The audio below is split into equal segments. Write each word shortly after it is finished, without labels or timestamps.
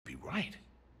right.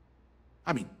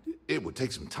 I mean, it would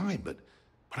take some time, but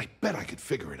I bet I could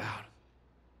figure it out.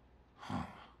 Huh.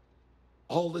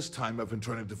 All this time I've been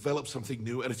trying to develop something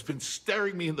new, and it's been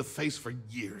staring me in the face for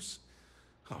years.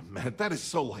 Oh man, that is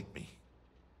so like me.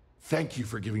 Thank you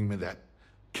for giving me that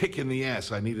kick in the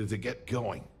ass I needed to get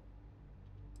going.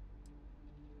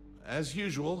 As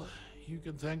usual, you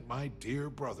can thank my dear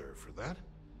brother for that.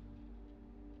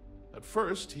 At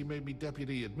first, he made me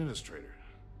deputy administrator.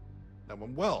 That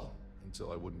went well,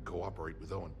 until I wouldn't cooperate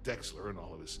with Owen Dexler and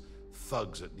all of his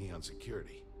thugs at Neon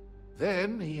Security.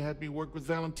 Then, he had me work with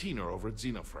Valentina over at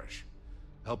Xenofresh,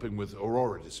 helping with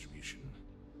Aurora distribution,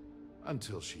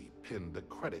 until she pinned a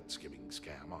credit skimming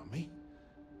scam on me.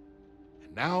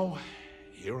 And now,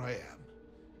 here I am,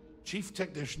 chief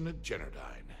technician at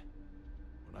Generdyne,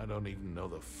 when I don't even know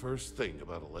the first thing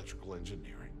about electrical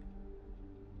engineering.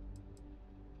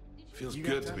 Feels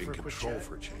good to be in control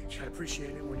for a change. I'd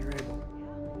appreciate it when you're able.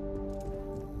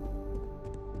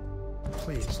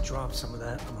 Please, drop some of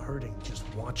that. I'm hurting just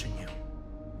watching you.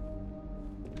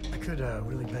 I could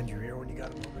really bend your ear when you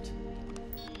got a moment.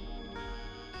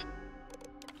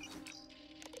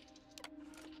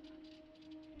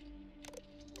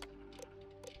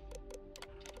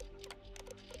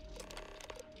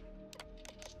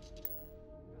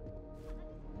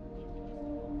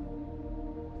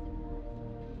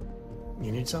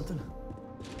 You need something?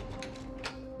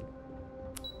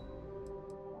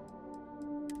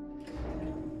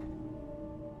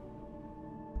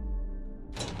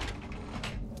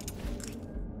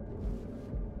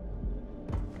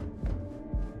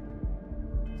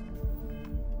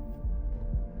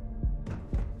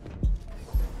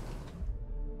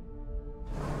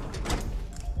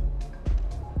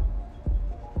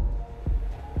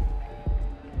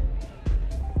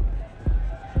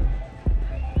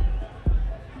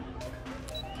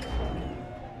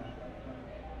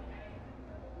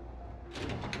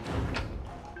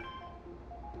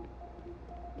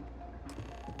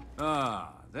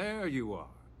 Ah, there you are.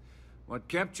 What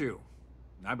kept you?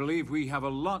 I believe we have a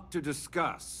lot to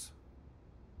discuss.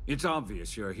 It's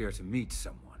obvious you're here to meet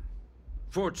someone.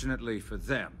 Fortunately for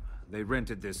them, they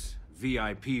rented this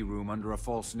VIP room under a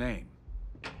false name.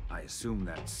 I assume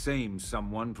that same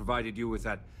someone provided you with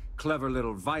that clever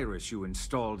little virus you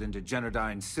installed into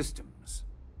Generdyne's systems.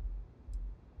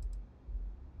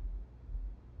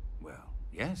 Well,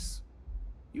 yes.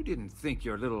 You didn't think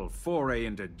your little foray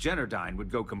into Generdyne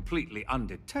would go completely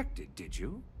undetected, did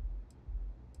you?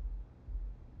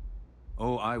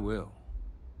 Oh, I will.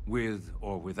 With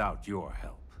or without your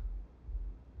help.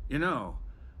 You know,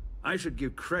 I should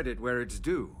give credit where it's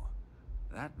due.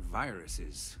 That virus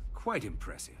is quite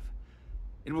impressive.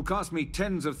 It will cost me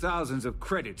tens of thousands of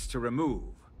credits to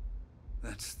remove.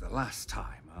 That's the last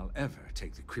time I'll ever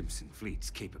take the Crimson Fleet's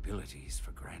capabilities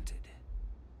for granted.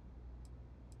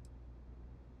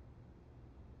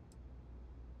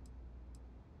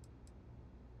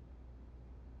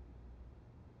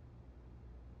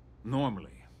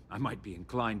 Normally, I might be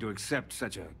inclined to accept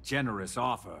such a generous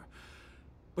offer,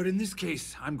 but in this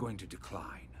case, I'm going to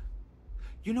decline.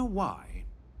 You know why?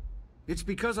 It's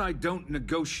because I don't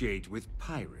negotiate with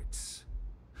pirates.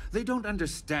 They don't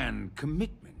understand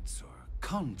commitments or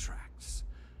contracts,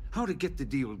 how to get the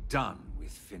deal done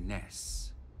with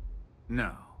finesse.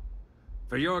 No.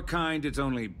 For your kind, it's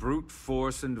only brute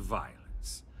force and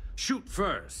violence. Shoot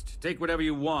first, take whatever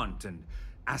you want, and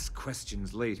ask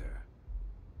questions later.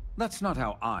 That's not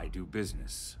how I do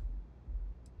business.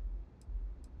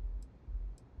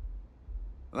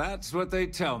 That's what they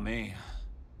tell me.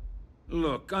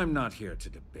 Look, I'm not here to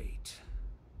debate.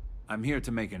 I'm here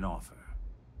to make an offer.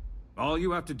 All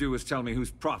you have to do is tell me who's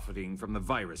profiting from the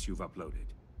virus you've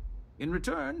uploaded. In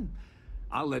return,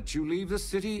 I'll let you leave the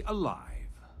city alive.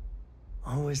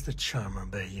 Always the charmer,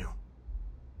 Bayou.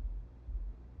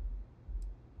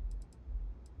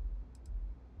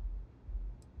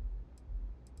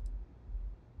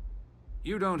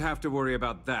 You don't have to worry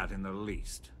about that in the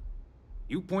least.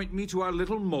 You point me to our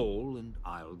little mole, and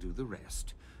I'll do the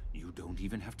rest. You don't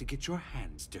even have to get your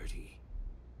hands dirty.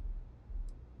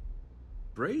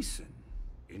 Brayson?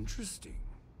 Interesting.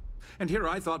 And here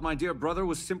I thought my dear brother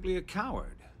was simply a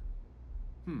coward.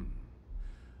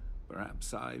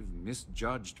 Perhaps I've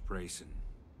misjudged Brayson.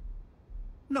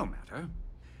 No matter.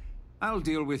 I'll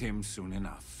deal with him soon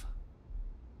enough.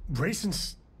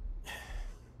 Brayson's...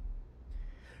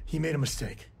 He made a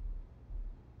mistake.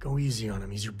 Go easy on him.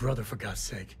 He's your brother, for God's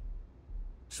sake.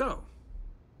 So,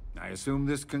 I assume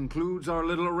this concludes our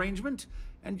little arrangement,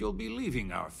 and you'll be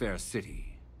leaving our fair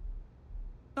city.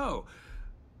 Oh,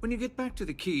 when you get back to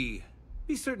the Key,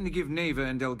 be certain to give Neva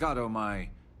and Delgado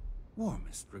my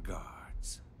warmest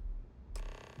regards.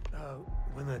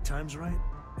 When the time's right,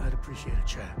 I'd appreciate a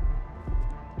chat.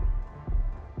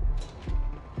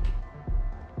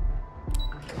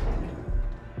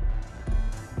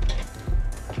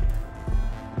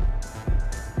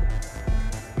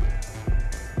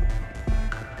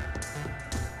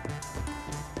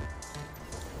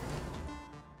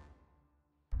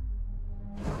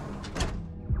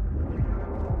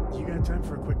 You got time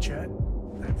for a quick chat?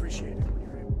 I appreciate it when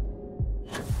you're able.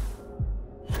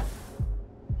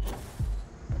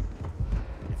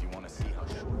 If you want to see how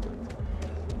short.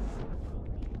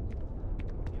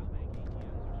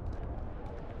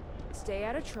 Stay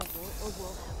out of trouble or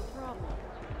we'll have a problem.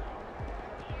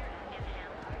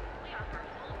 We offer a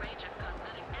full range of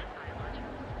cosmetic and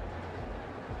biological.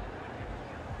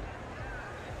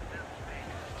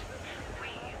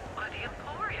 We are the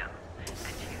Emporium. And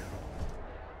you?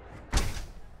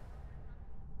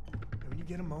 When you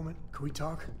get a moment, can we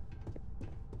talk?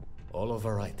 All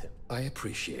over right. I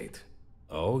appreciate.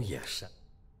 Oh, yes.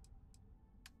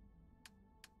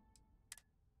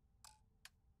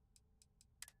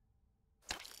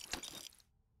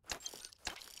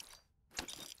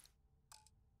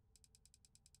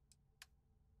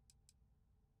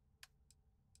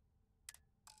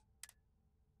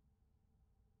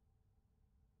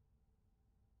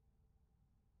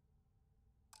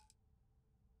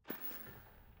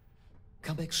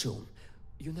 Come back soon.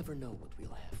 You never know what we'll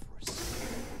have for us.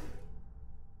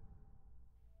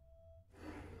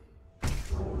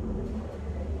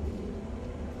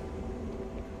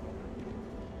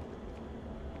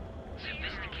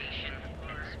 Sophistication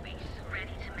in space.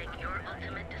 Ready to make your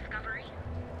ultimate discovery?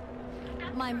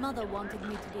 My mother wanted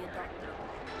me to be a doctor.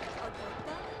 A doctor?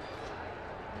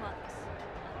 Months.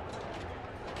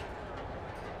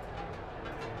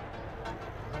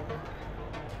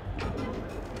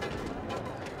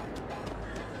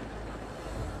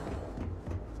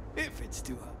 If it's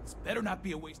 2 hours, better not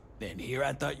be a waste. Then here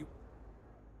I thought you.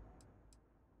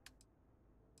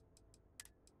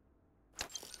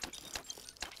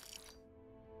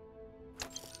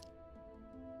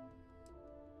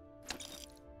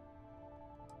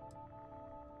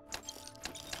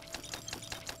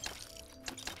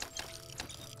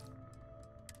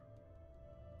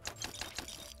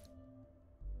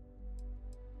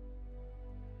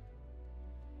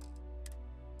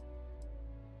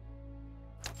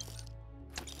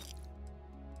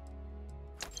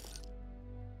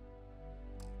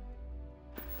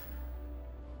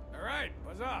 All right,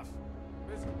 buzz off.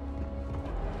 Busy.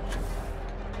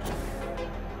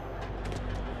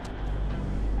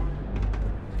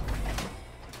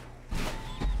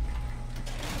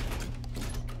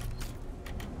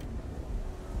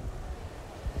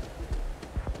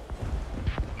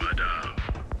 Madame.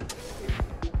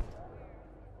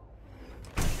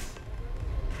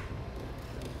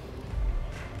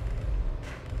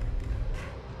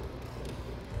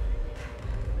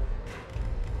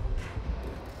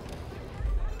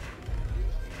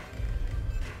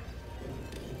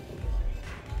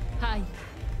 Hi.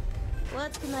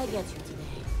 What can I get you today?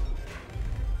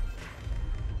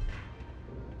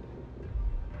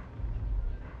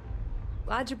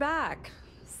 Glad you're back.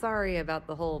 Sorry about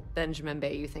the whole Benjamin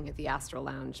Bayou thing at the Astro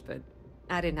Lounge, but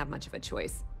I didn't have much of a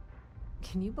choice.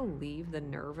 Can you believe the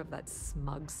nerve of that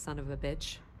smug son of a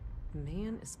bitch?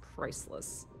 Man is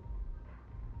priceless.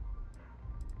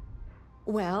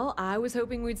 Well, I was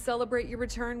hoping we'd celebrate your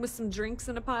return with some drinks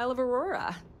and a pile of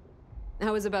Aurora. I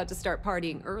was about to start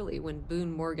partying early when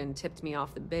Boone Morgan tipped me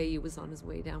off that Bayou was on his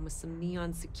way down with some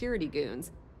neon security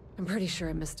goons. I'm pretty sure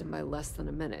I missed him by less than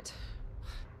a minute.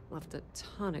 Left a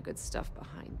ton of good stuff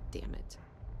behind, damn it.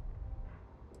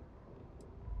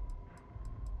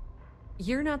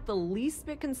 You're not the least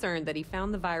bit concerned that he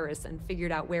found the virus and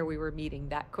figured out where we were meeting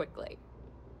that quickly.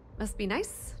 Must be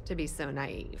nice to be so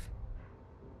naive.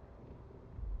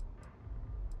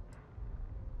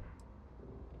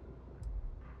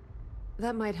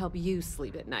 That might help you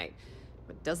sleep at night,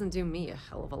 but doesn't do me a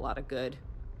hell of a lot of good.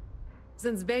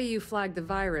 Since Bayou flagged the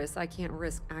virus, I can't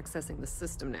risk accessing the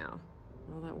system now.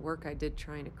 All that work I did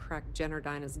trying to crack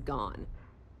Generdyne is gone.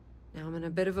 Now I'm in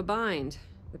a bit of a bind.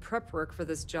 The prep work for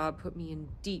this job put me in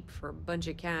deep for a bunch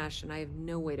of cash, and I have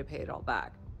no way to pay it all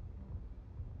back.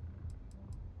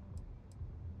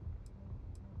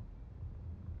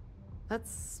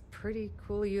 That's pretty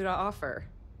cool of you to offer,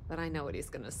 but I know what he's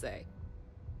gonna say.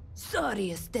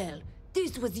 Sorry, Estelle.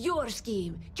 This was your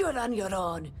scheme. You're on your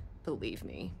own. Believe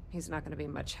me, he's not gonna be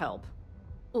much help.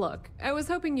 Look, I was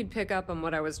hoping you'd pick up on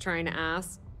what I was trying to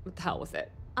ask. What the hell with it?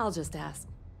 I'll just ask.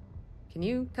 Can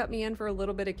you cut me in for a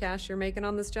little bit of cash you're making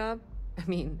on this job? I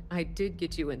mean, I did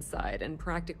get you inside and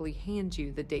practically hand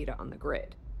you the data on the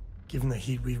grid. Given the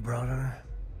heat we've brought on her,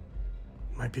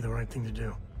 might be the right thing to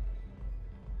do.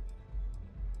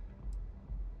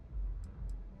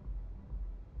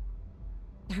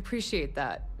 I appreciate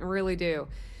that. I really do.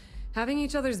 Having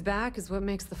each other's back is what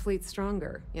makes the fleet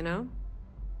stronger, you know?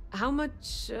 How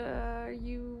much are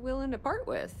you willing to part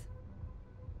with?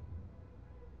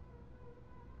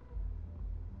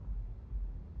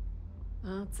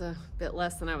 Well, it's a bit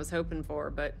less than I was hoping for,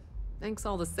 but thanks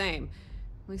all the same.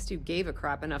 At least you gave a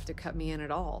crap enough to cut me in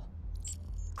at all.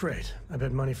 Great. I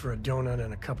bet money for a donut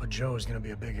and a cup of joe is gonna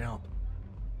be a big help.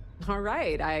 All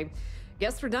right, I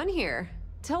guess we're done here.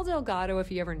 Tell Delgado if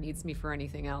he ever needs me for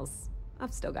anything else.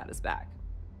 I've still got his back.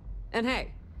 And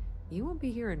hey, you won't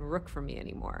be hearing Rook from me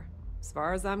anymore. As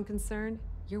far as I'm concerned,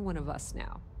 you're one of us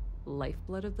now.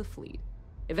 Lifeblood of the fleet.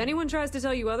 If anyone tries to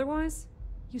tell you otherwise,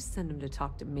 you send them to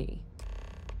talk to me.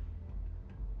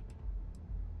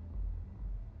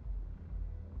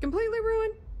 Completely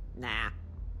ruined? Nah.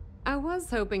 I was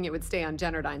hoping it would stay on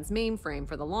Generdyne's mainframe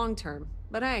for the long term,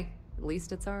 but hey, at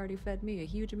least it's already fed me a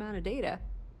huge amount of data.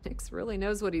 Nix really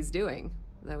knows what he's doing,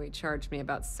 though he charged me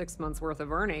about 6 months' worth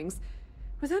of earnings.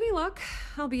 With any luck,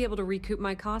 I'll be able to recoup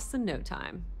my costs in no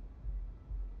time.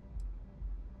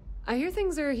 I hear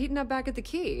things are heating up back at the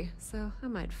Key, so I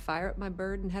might fire up my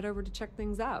bird and head over to check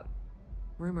things out.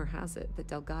 Rumor has it that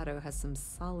Delgado has some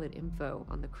solid info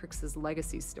on the Crix's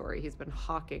legacy story he's been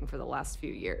hawking for the last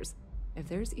few years. If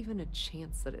there's even a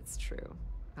chance that it's true,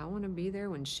 I want to be there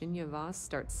when Shinya Voss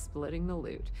starts splitting the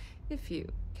loot, if you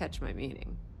catch my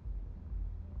meaning.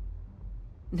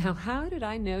 Now, how did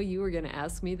I know you were going to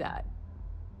ask me that?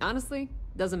 Honestly,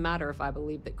 doesn't matter if I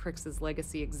believe that Crix's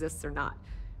legacy exists or not.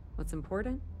 What's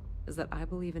important is that I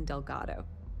believe in Delgado.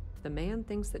 If the man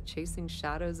thinks that chasing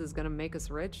shadows is going to make us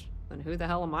rich, then who the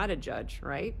hell am I to judge,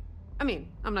 right? I mean,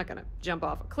 I'm not going to jump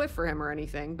off a cliff for him or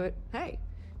anything, but hey,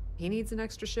 he needs an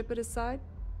extra ship at his side.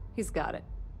 He's got it.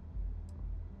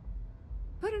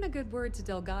 Put in a good word to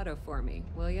Delgado for me,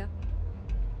 will ya?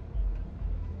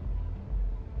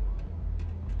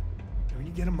 When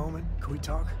you get a moment, can we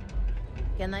talk?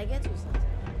 Can I get you something?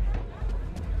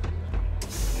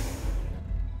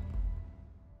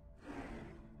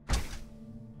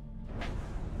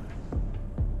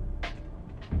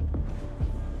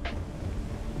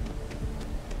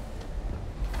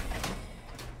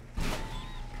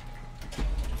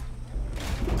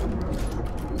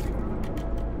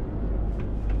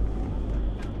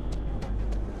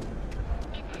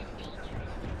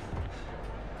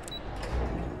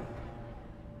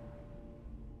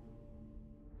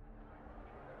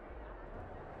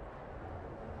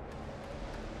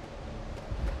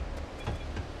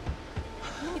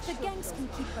 If the gangs can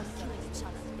keep on killing each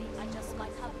other, I just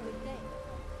might have a good day.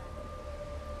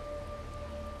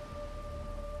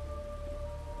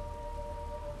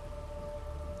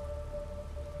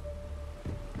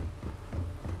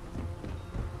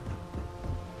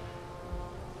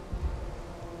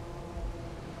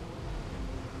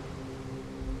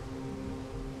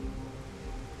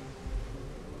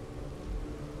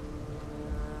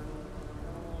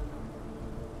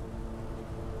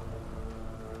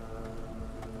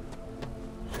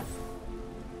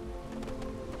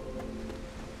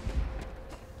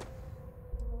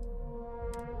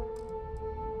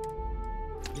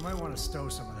 You might want to stow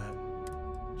some of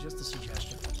that. Just a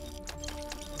suggestion.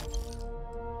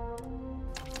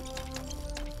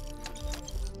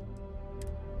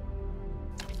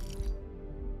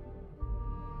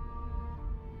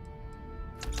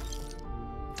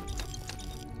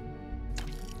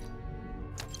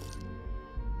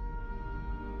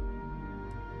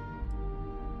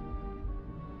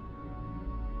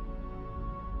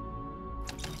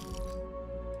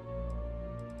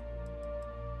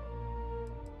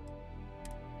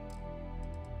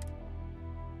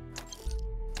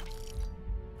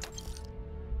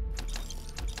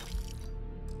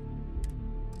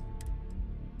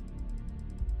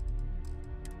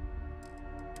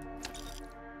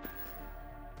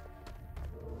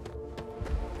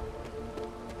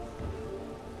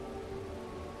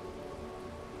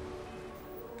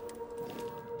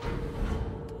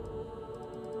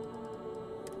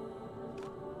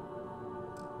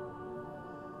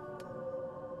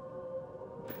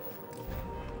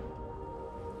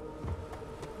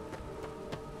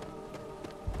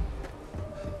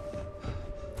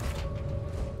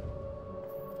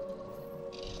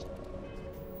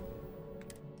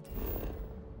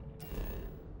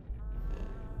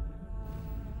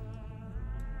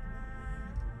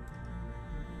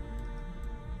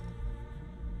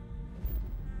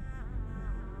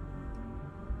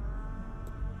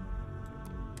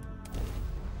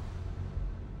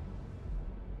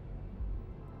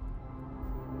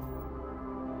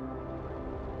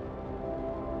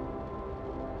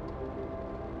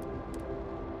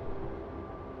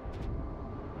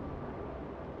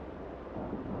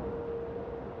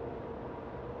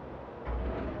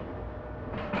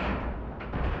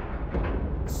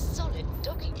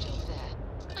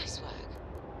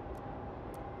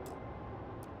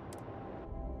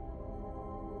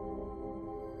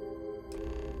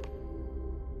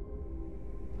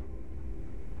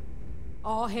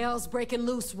 All hell's breaking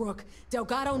loose, Rook.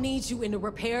 Delgado needs you in the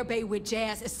repair bay with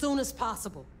Jazz as soon as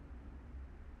possible.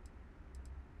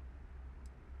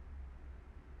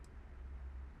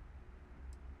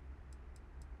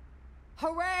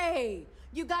 Hooray!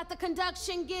 You got the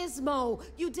conduction gizmo.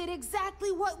 You did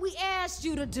exactly what we asked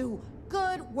you to do.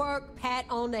 Good work, pat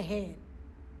on the head.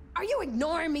 Are you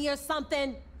ignoring me or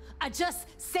something? I just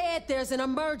said there's an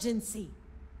emergency.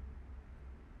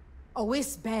 Oh,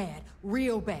 it's bad,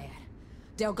 real bad.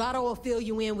 Delgado will fill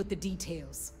you in with the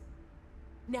details.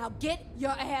 Now get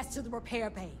your ass to the repair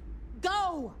bay.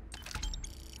 Go!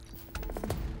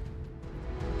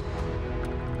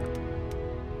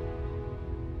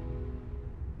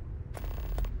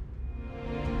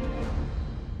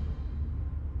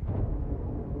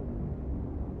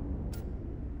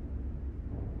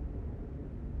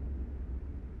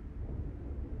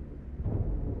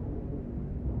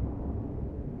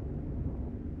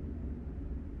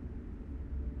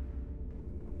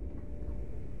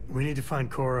 We need to find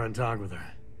Cora and talk with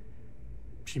her.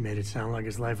 She made it sound like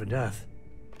it's life or death.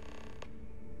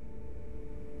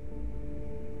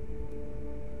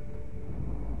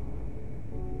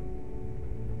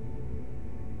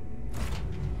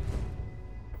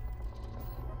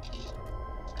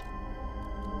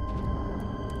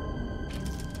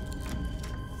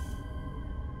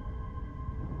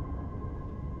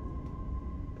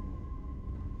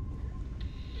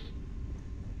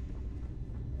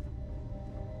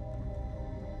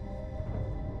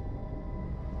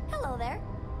 Hello there.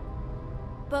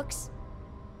 Books?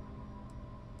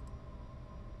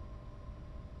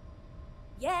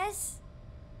 Yes.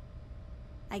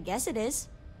 I guess it is.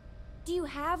 Do you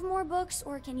have more books,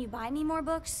 or can you buy me more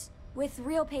books? With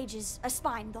real pages, a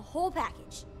spine, the whole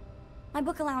package. My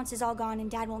book allowance is all gone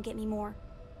and Dad won't get me more.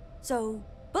 So,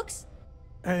 books?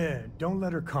 Hey, don't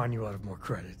let her con you out of more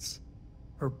credits.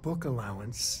 Her book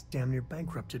allowance damn near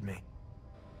bankrupted me.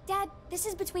 Dad, this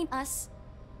is between us.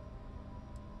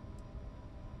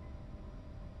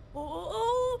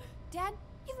 Oh, Dad,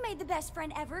 you've made the best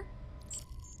friend ever.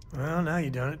 Well, now you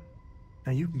done it.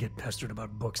 Now you can get pestered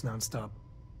about books nonstop.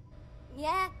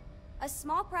 Yeah, a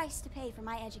small price to pay for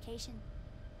my education.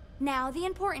 Now the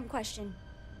important question.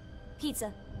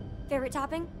 Pizza. Favorite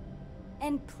topping?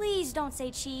 And please don't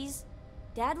say cheese.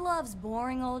 Dad loves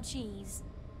boring old cheese.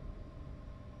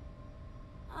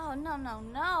 Oh, no, no,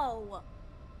 no.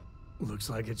 Looks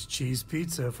like it's cheese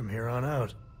pizza from here on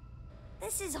out.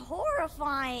 This is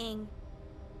horrifying.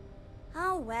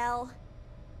 Oh, well.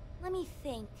 Let me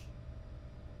think.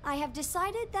 I have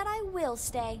decided that I will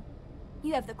stay.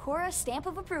 You have the Cora stamp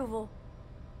of approval.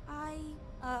 I,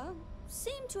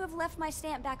 seem to have left my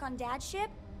stamp back on Dad's ship,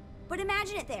 but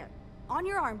imagine it there, on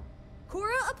your arm.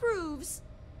 Cora approves.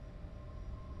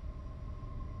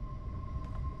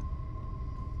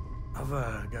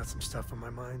 I've, got some stuff on my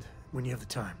mind when you have the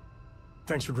time.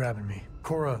 Thanks for grabbing me.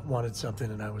 Cora wanted something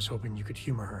and I was hoping you could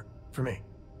humor her. For me.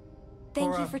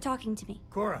 Thank Cora. you for talking to me.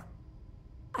 Cora!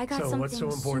 I got So, something what's so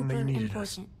important that you super needed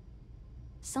us? important.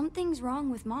 Something's wrong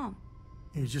with Mom.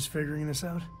 You just figuring this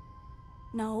out?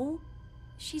 No,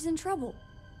 she's in trouble.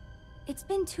 It's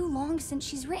been too long since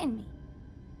she's written me.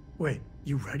 Wait,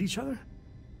 you read each other?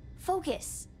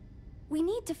 Focus. We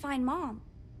need to find Mom.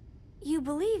 You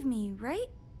believe me, right?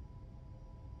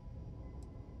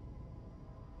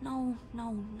 No,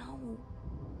 no, no.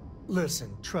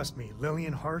 Listen, trust me,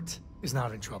 Lillian Hart is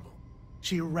not in trouble.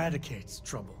 She eradicates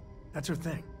trouble. That's her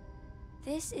thing.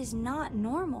 This is not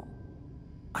normal.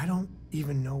 I don't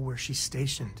even know where she's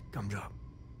stationed, Gumdrop.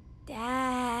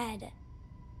 Dad.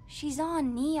 She's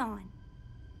on Neon.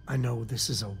 I know this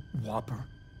is a whopper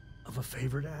of a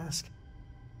favor to ask,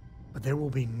 but there will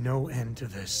be no end to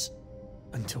this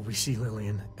until we see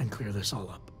Lillian and clear this all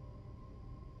up.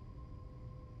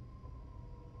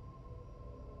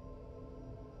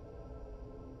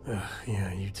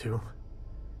 Yeah, you too.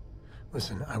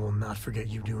 Listen, I will not forget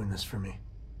you doing this for me.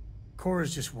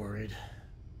 Cora's just worried.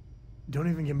 Don't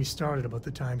even get me started about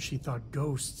the time she thought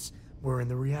ghosts were in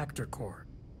the reactor core.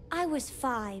 I was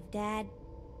 5, Dad.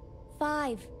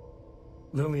 5.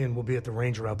 Lillian will be at the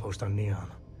Ranger outpost on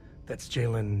Neon. That's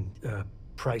Jalen,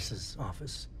 Price's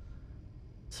office.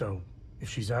 So, if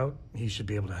she's out, he should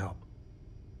be able to help.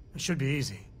 It should be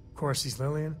easy. Cora sees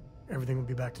Lillian, everything will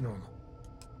be back to normal.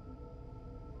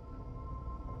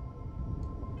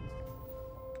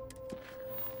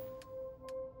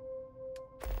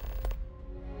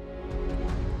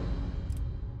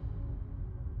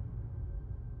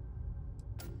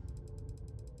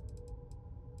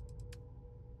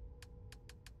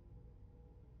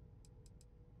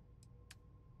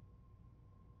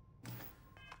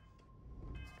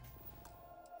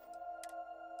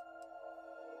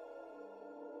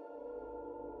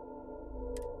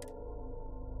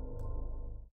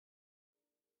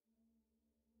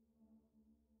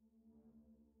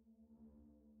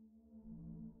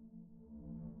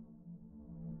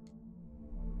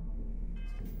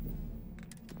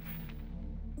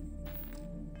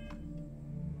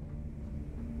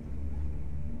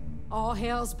 All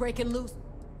hell's breaking loose.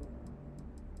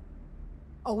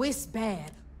 Oh, it's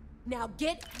bad. Now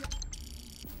get...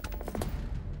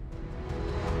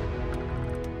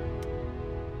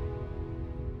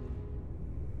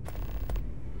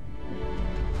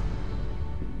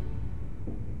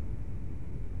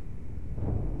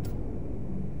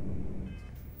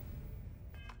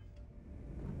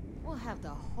 We'll have the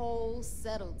whole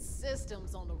settled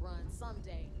systems on the run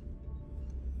someday.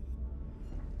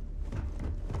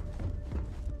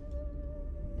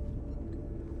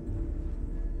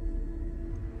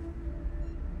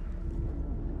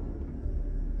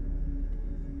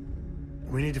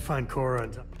 We need to find Cora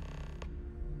and...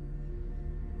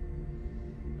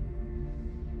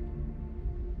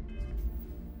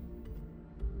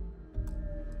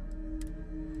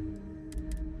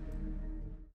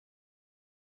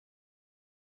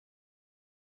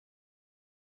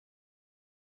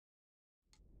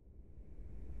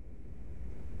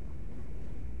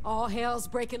 All hell's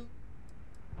breaking...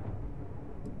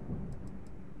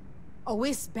 Oh,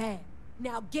 it's bad.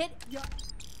 Now get your...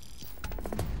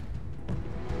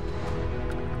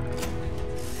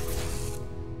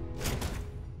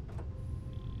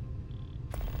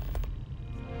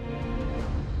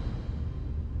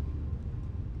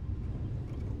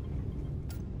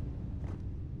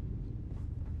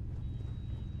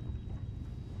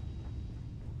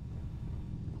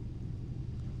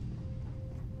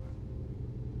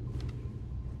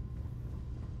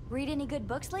 Read any good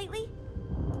books lately?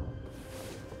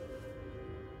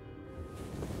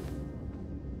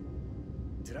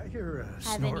 Did I hear Have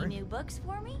snoring? any new books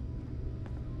for me?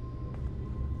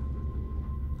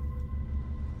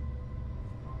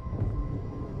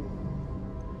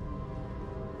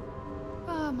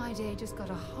 Oh, my day just got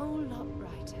a whole lot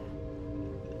brighter.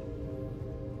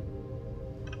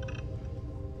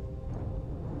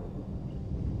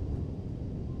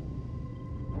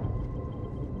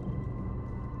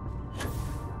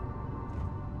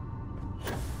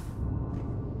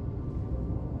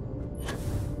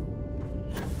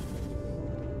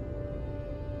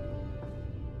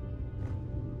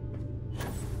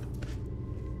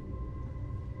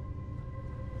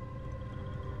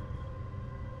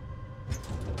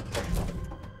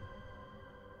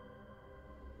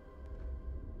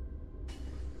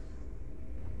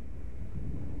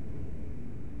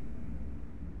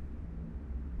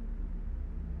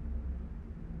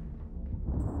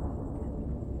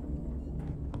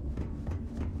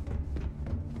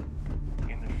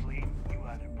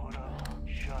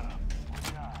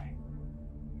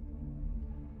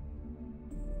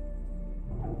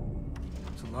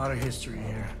 A lot of history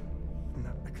here. No,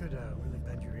 I could really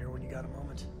bend your ear when you got a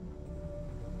moment.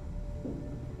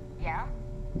 Yeah?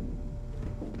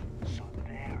 So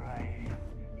there I am.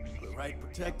 You see the right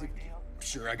protective. I'm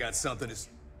sure I got something to...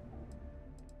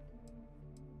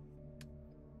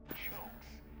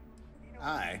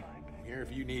 Hi. I'm here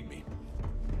if you need me.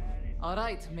 All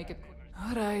right, make it quick.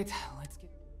 All right, let's get...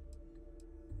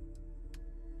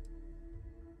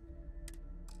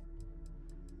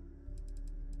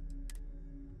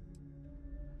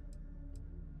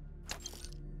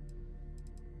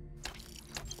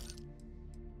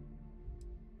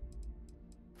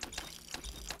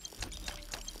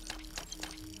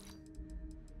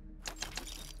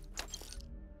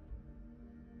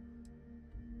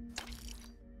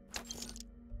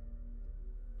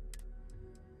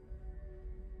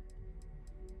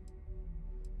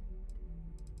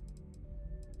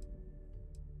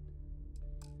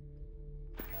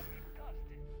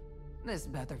 This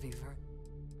better be ver...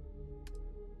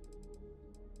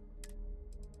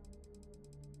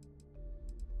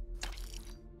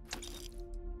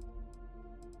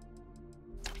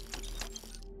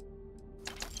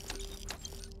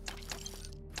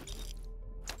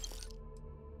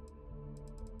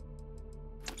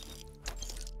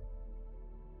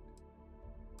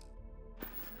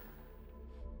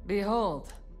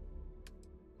 Behold.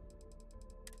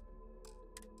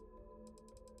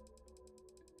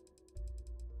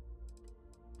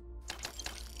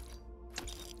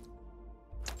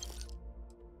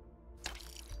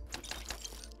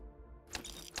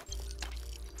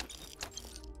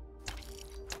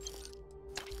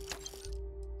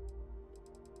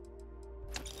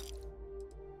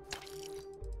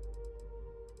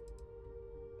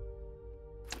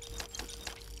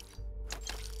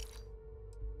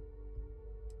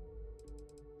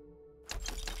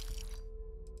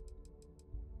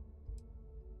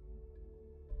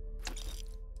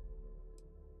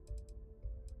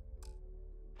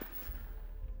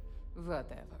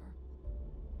 Whatever.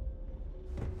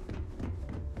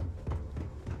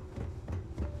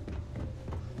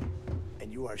 And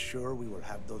And you are sure we will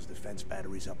have those defense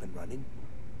batteries up and running?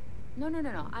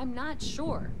 No. I'm not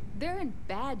sure. They're in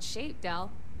bad shape, Del.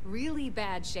 Really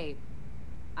bad shape.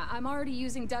 I'm already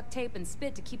using duct tape and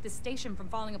spit to keep the station from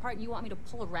falling apart, and you want me to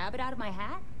pull a rabbit out of my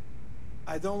hat?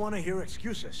 I don't want to hear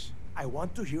excuses. I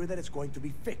want to hear that it's going to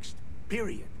be fixed.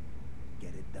 Period. Get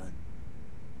it done.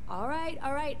 All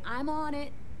right. I'm on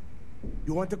it.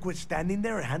 You want to quit standing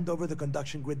there and hand over the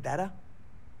conduction grid data?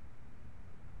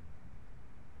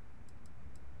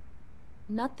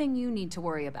 Nothing you need to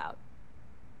worry about.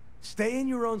 Stay in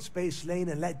your own space lane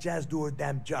and let Jazz do her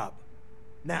damn job.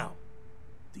 Now,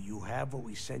 do you have what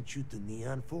we sent you to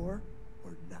Neon for,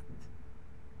 or not?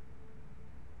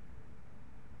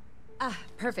 Ah,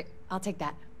 perfect. I'll take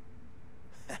that.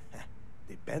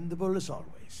 Dependable as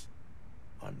always.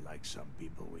 Unlike some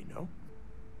people we know.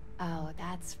 Oh,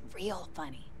 that's real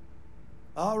funny.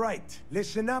 All right,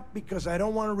 listen up because I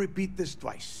don't want to repeat this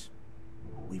twice.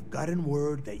 We've gotten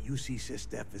word that UC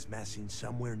SysDef is massing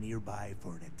somewhere nearby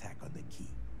for an attack on the key.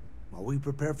 While we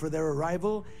prepare for their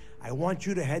arrival, I want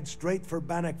you to head straight for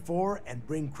Bannock 4 and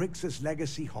bring Crix's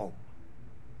legacy home.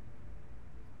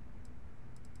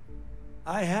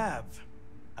 I have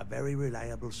a very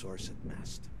reliable source at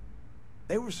Mast.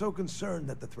 They were so concerned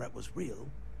that the threat was real,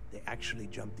 they actually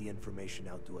jumped the information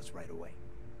out to us right away.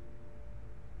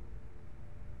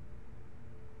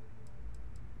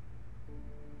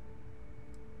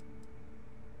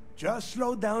 Just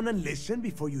slow down and listen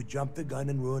before you jump the gun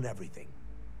and ruin everything.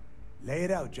 Lay it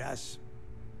out, Jess.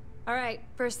 All right,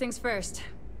 first things first.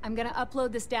 I'm gonna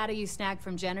upload this data you snagged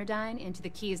from Generdyne into the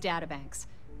Keys databanks.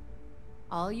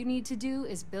 All you need to do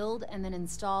is build and then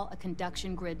install a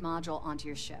conduction grid module onto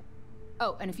your ship.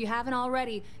 Oh, and if you haven't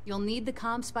already, you'll need the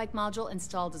comm spike module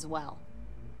installed as well.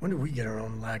 When do we get our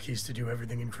own lackeys to do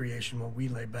everything in creation while we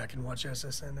lay back and watch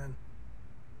SSNN?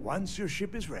 Once your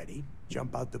ship is ready,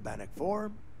 jump out to Bannock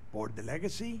 4, board the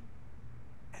Legacy,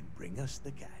 and bring us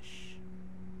the cash.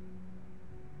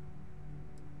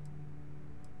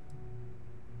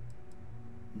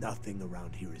 Nothing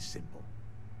around here is simple.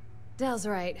 Del's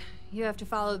right. You have to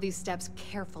follow these steps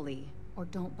carefully, or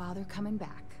don't bother coming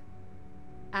back.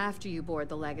 After you board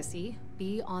the Legacy,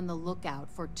 be on the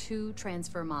lookout for 2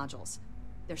 transfer modules.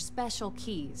 They're special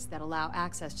keys that allow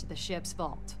access to the ship's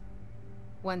vault.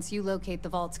 Once you locate the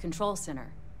vault's control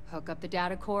center, hook up the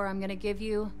data core I'm gonna give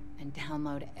you, and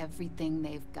download everything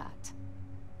they've got.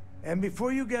 And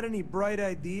before you get any bright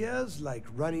ideas, like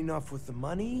running off with the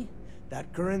money,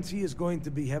 that currency is going to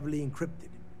be heavily encrypted.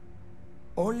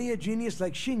 Only a genius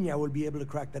like Shinya will be able to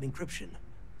crack that encryption,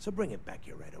 so bring it back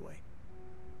here right away.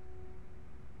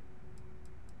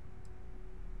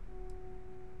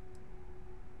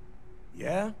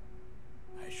 Yeah?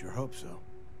 I sure hope so.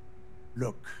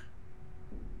 Look,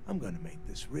 I'm gonna make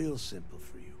this real simple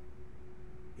for you.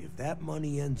 If that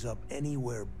money ends up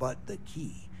anywhere but the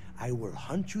key, I will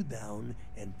hunt you down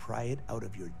and pry it out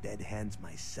of your dead hands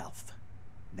myself.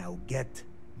 Now get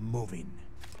moving.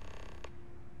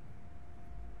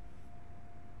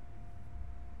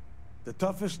 The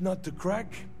toughest nut to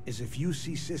crack is if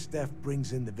UC SysDef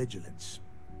brings in the Vigilance.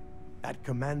 That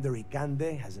Commander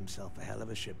Ikande has himself a hell of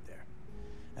a ship there.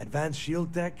 Advanced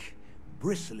shield tech,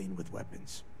 bristling with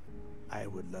weapons. I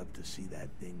would love to see that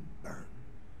thing burn.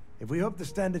 If we hope to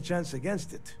stand a chance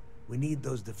against it, we need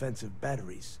those defensive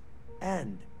batteries,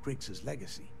 and Crix's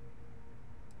legacy.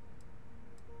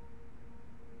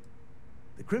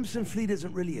 The Crimson Fleet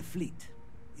isn't really a fleet.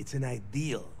 It's an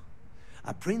ideal,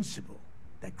 a principle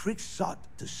that Crix sought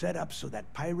to set up so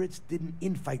that pirates didn't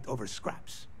infight over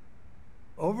scraps.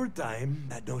 Over time,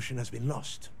 that notion has been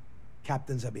lost.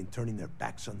 Captains have been turning their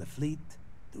backs on the fleet,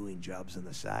 doing jobs on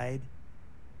the side,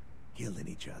 killing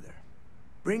each other.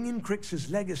 Bringing Crix's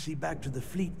legacy back to the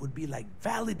fleet would be like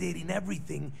validating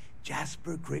everything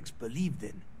Jasper Crix believed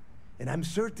in. And I'm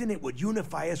certain it would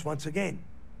unify us once again.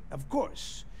 Of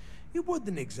course, it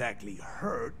wouldn't exactly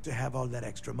hurt to have all that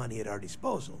extra money at our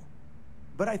disposal.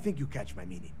 But I think you catch my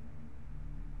meaning.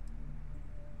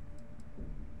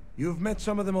 You've met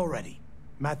some of them already.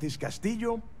 Mathis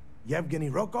Castillo, Yevgeny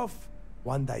Rokov,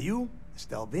 Juan Dayu,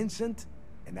 Estelle Vincent,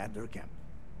 and Adler Kemp.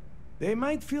 They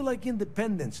might feel like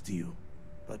independents to you,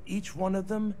 but each one of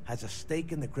them has a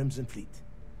stake in the Crimson Fleet,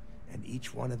 and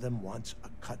each one of them wants a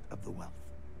cut of the wealth.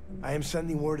 I am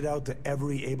sending word out to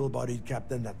every able-bodied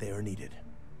captain that they are needed.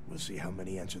 We'll see how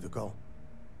many answer the call.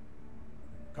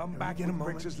 Come back with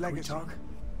Crix's legacy. Or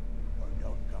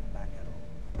don't come back at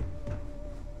all.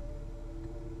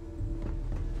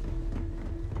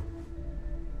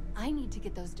 I need to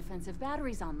get those defensive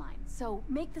batteries online, so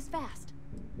make this fast.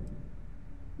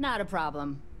 Not a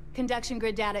problem. Conduction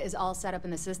grid data is all set up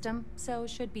in the system, so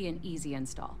should be an easy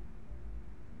install.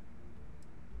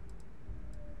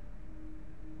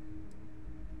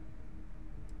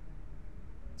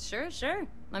 Sure.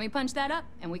 Let me punch that up,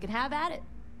 and we can have at it.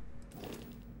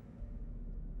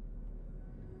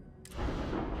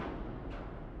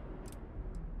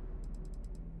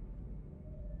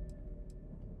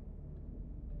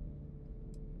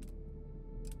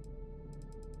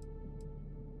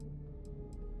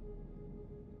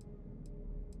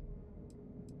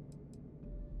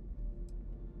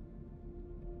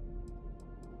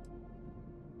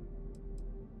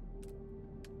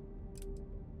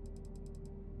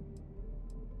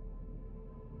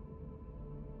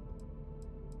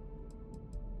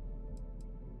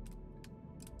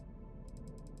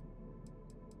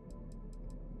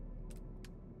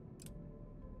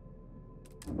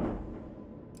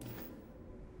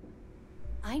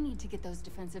 I need to get those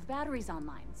defensive batteries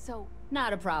online, so...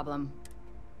 Not a problem.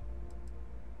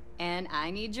 And I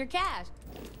need your cash.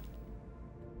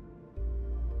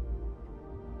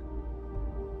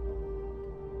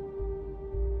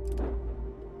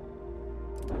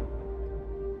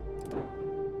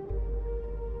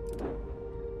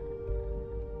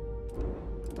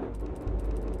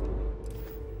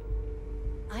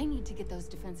 I need to get those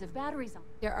defensive batteries on.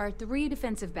 There are 3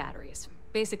 defensive batteries.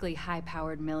 Basically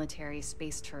high-powered military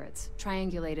space turrets,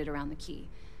 triangulated around the key.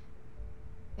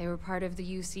 They were part of the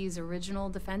UC's original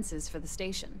defenses for the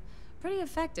station. Pretty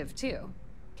effective, too.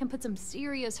 Can put some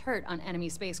serious hurt on enemy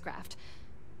spacecraft.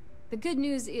 The good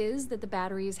news is that the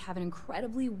batteries have an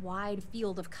incredibly wide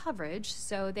field of coverage,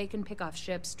 so they can pick off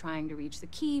ships trying to reach the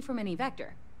key from any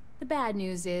vector. The bad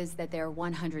news is that they're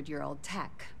 100-year-old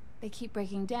tech. They keep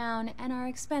breaking down and are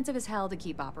expensive as hell to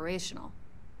keep operational.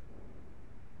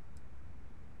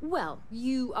 Well,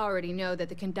 you already know that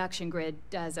the conduction grid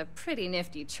does a pretty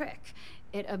nifty trick.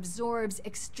 It absorbs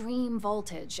extreme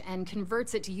voltage and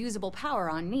converts it to usable power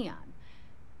on neon.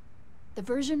 The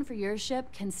version for your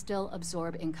ship can still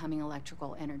absorb incoming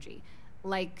electrical energy,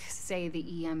 like, say,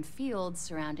 the EM field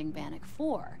surrounding Bannock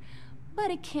 4,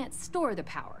 but it can't store the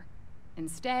power.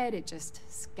 Instead, it just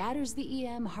scatters the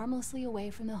EM harmlessly away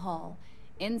from the hull,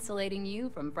 insulating you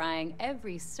from frying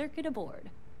every circuit aboard.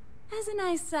 As a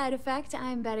nice side effect,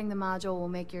 I'm betting the module will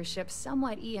make your ship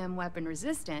somewhat EM weapon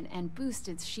resistant and boost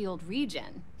its shield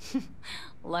regen.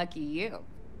 Lucky you.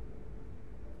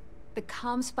 The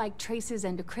comm spike traces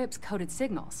and decrypts coded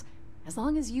signals. As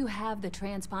long as you have the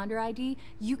transponder ID,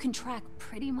 you can track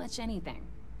pretty much anything.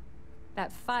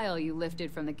 That file you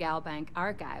lifted from the Galbank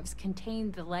archives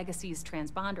contained the Legacy's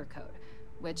transponder code,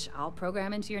 which I'll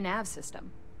program into your nav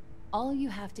system. All you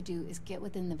have to do is get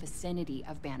within the vicinity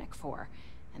of Bannock 4,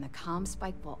 and the comm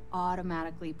spike will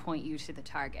automatically point you to the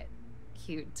target.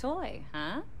 Cute toy,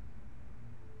 huh?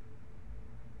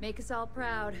 Make us all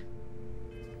proud.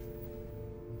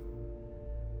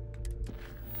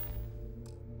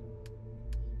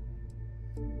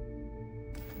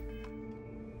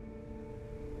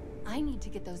 I need to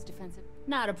get those defensive...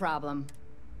 Not a problem.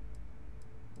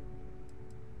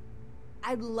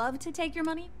 I'd love to take your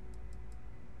money.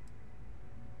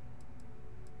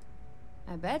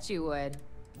 I bet you would.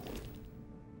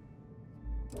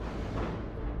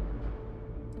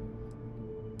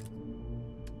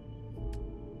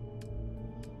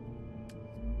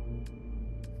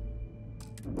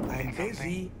 I'm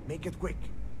busy. Make it quick.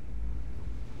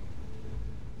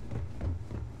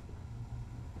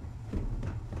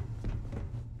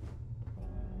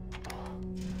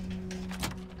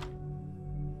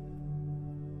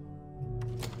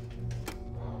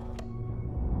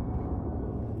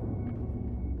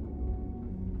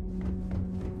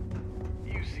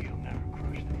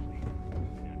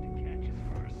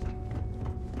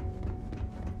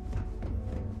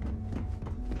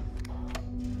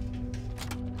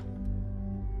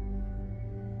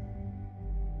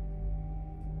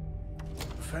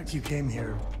 The fact you came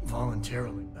here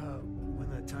voluntarily. When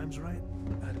the time's right,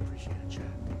 I'd appreciate a chat.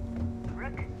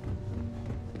 Rick?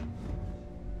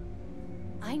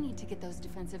 I need to get those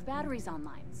defensive batteries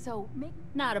online, so make...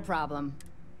 Not a problem.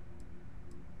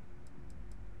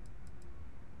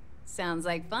 Sounds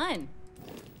like fun.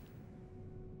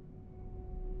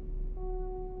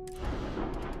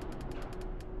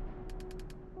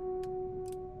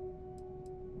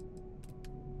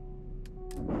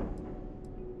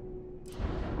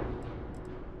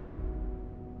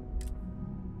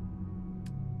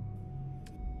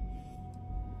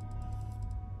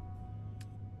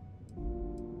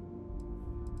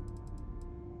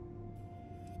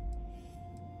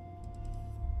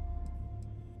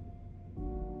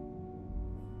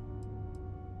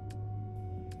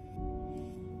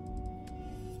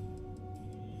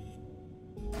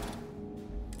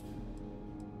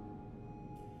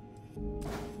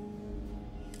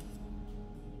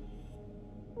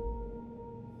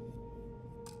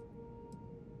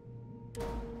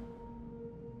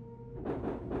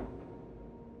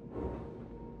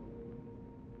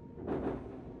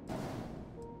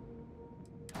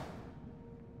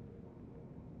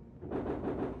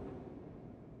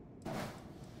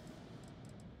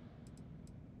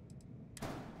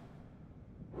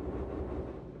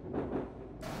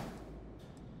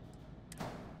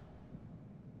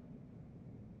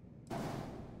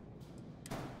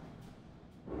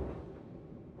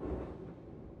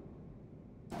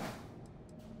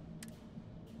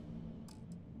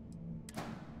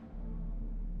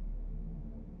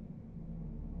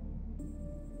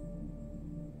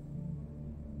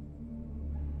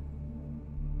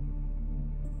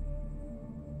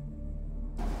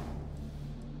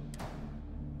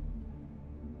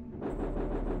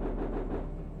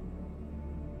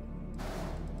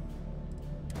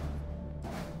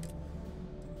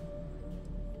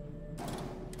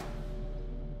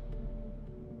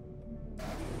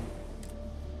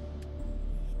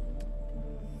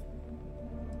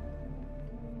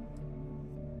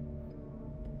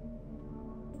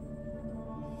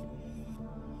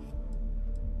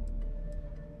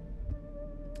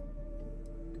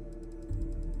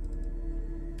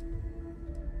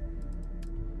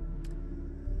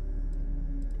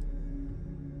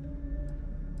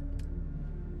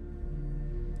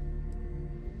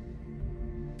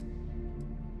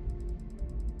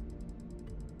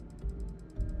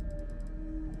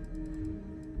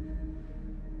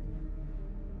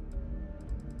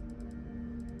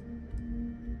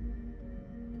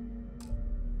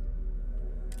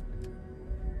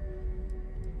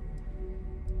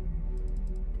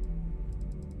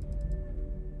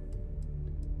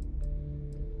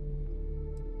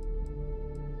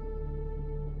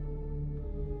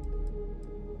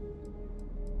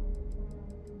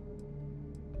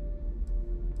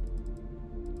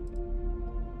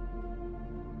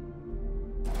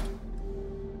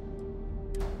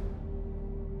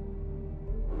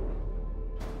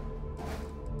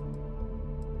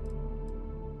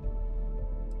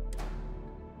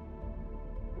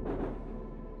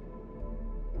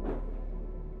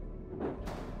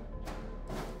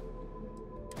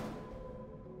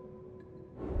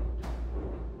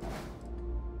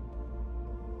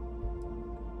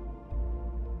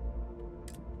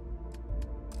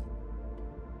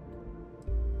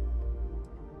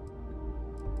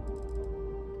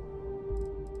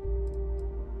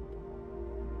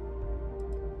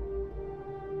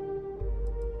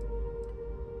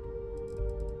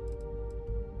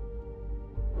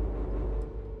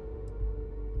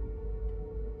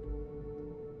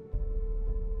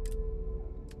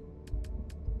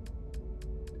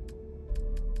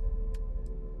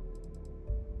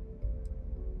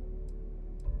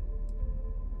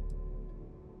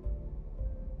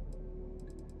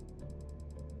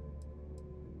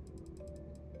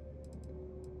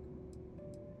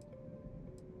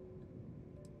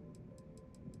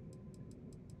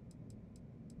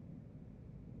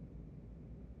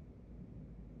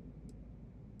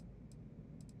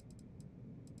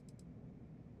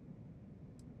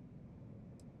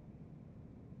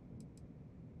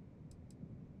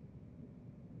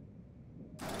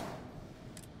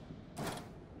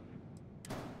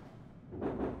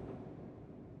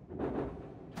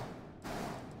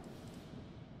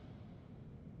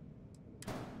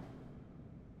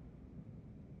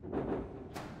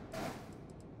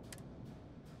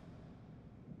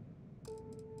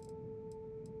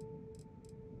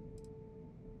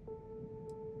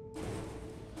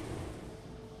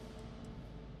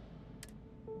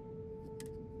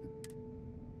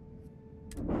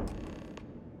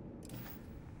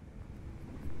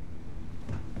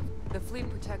 fleet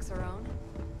protects our own.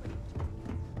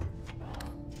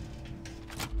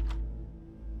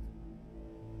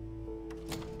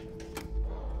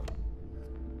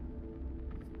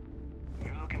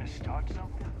 You looking to start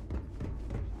something?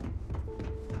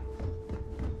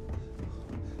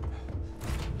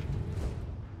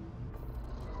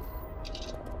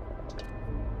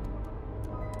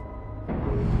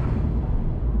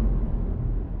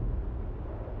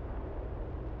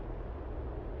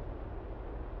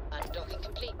 Undocking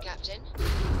complete, Captain.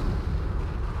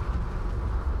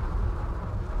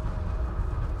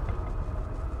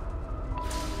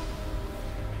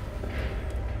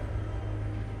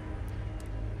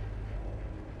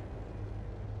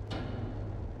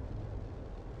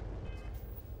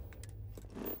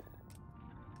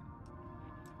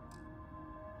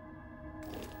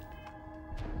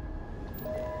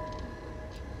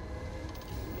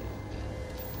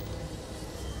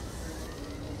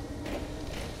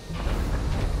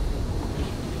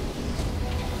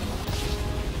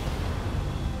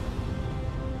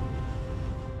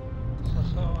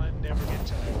 Oh, I never get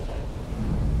tired of that.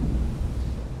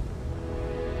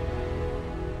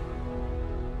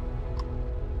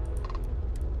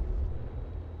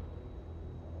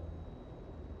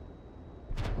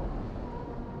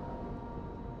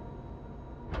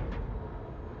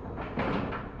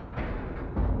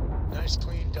 Nice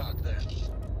clean dock there.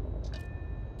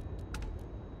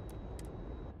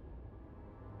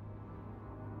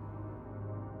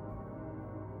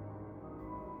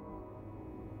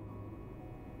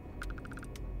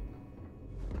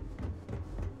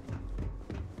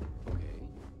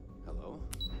 Hello?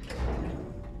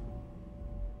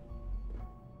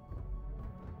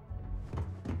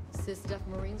 Sysdef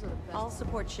Marines are the best. All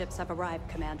support ships have arrived,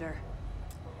 Commander.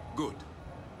 Good.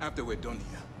 After we're done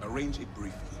here, arrange it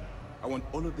briefly. I want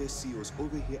all of their CEOs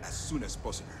over here as soon as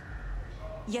possible.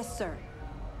 Yes, sir.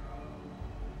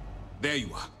 There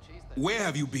you are. Where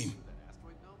have you been?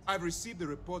 I've received the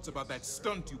reports about that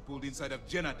stunt you pulled inside of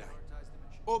Genadine.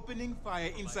 Opening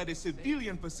fire inside a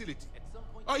civilian facility.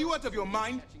 Are you out of your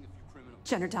mind?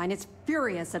 Genadine is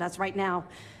furious at us right now.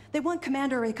 They want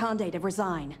Commander Ikonde to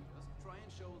resign. Try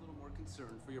and show a little more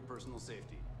concern for your personal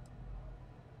safety.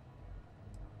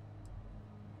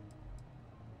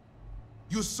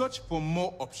 You search for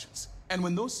more options. And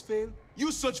when those fail,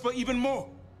 you search for even more.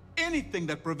 Anything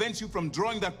that prevents you from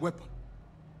drawing that weapon.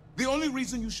 The only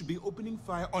reason you should be opening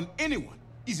fire on anyone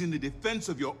is in the defense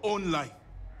of your own life.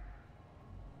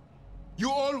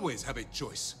 You always have a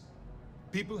choice.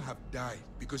 People have died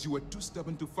because you were too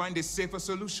stubborn to find a safer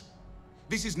solution.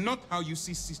 This is not how you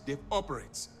see Sysdef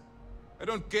operates. I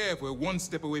don't care if we're one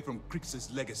step away from Crix's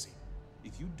legacy.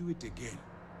 If you do it again,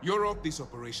 you're off this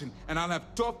operation, and I'll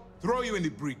have Top throw you in the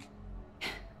brig.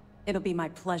 It'll be my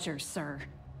pleasure, sir.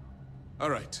 All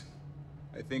right.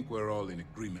 I think we're all in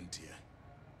agreement here.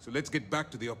 So let's get back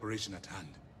to the operation at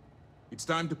hand. It's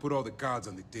time to put all the cards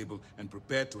on the table and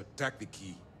prepare to attack the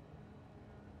key.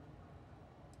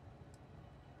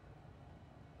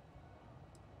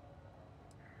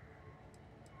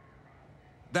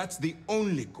 That's the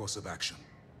only course of action.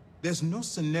 There's no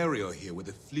scenario here where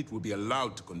the fleet will be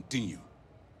allowed to continue.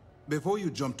 Before you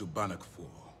jump to Bannock 4,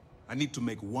 I need to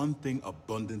make one thing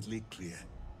abundantly clear.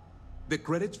 The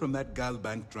credits from that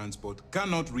Galbank transport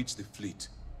cannot reach the fleet.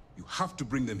 You have to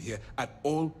bring them here at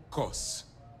all costs.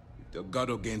 If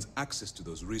Delgado gains access to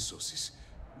those resources,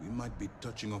 we might be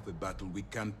touching off a battle we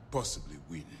can't possibly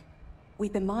win.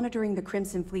 We've been monitoring the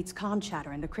Crimson Fleet's comm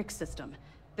chatter in the Crix system.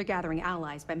 They're gathering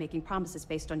allies by making promises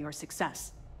based on your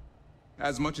success.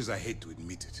 As much as I hate to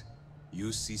admit it,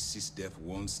 UC Sysdef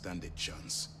won't stand a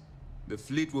chance. The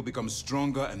fleet will become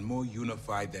stronger and more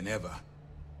unified than ever.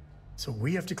 So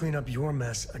we have to clean up your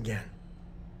mess again.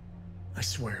 I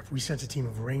swear, if we sent a team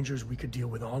of Rangers, we could deal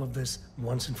with all of this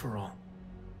once and for all.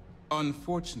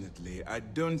 Unfortunately, I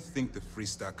don't think the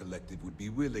Freestar Collective would be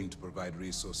willing to provide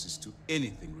resources to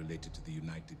anything related to the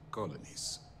United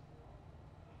Colonies.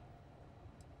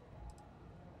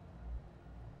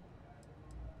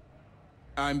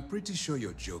 I'm pretty sure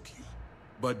you're joking,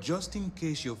 but just in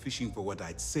case you're fishing for what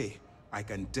I'd say, I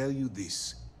can tell you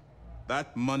this.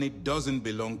 That money doesn't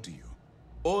belong to you,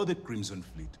 or the Crimson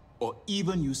Fleet, or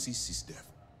even UC Sysdef.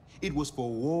 It was for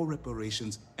war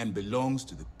reparations and belongs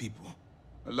to the people.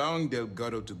 Allowing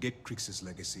Delgado to get Crix's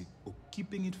legacy, or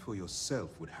keeping it for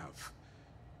yourself would have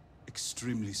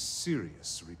extremely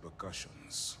serious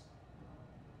repercussions.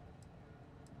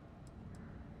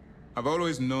 I've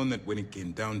always known that when it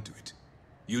came down to it,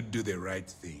 you'd do the right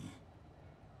thing.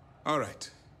 All right,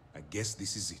 I guess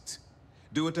this is it.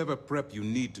 Do whatever prep you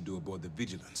need to do aboard the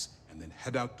Vigilance, and then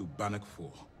head out to Bannock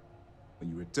 4. When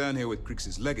you return here with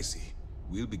Crix's legacy,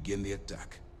 we'll begin the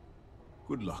attack.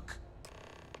 Good luck.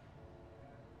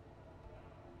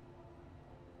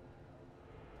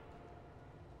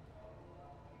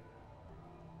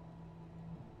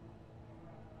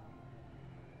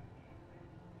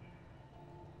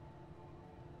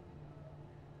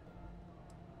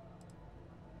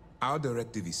 Our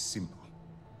directive is simple.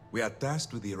 We are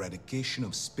tasked with the eradication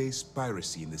of space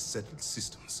piracy in the settled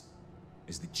systems.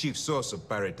 As the chief source of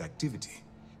pirate activity,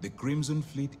 the Crimson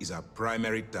Fleet is our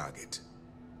primary target.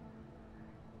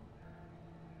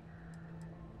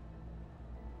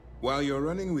 While you're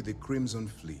running with the Crimson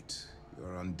Fleet,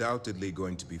 you're undoubtedly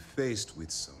going to be faced with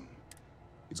some.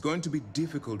 It's going to be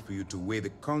difficult for you to weigh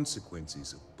the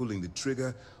consequences of pulling the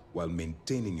trigger while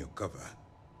maintaining your cover.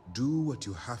 Do what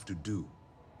you have to do.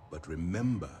 But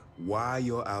remember why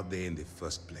you're out there in the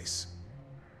first place.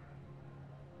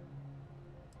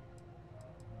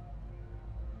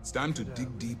 It's time to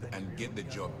dig deep and get the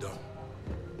job done.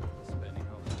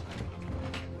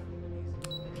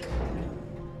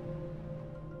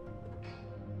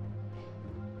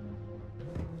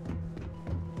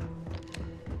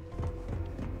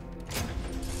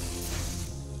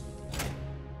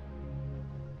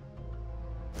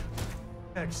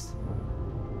 Next.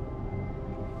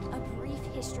 A brief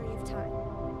history of time.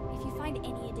 If you find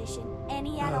any edition,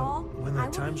 any at all, When I that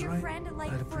will time's be your right, friend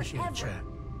like I'd appreciate forever. a chat.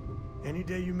 Any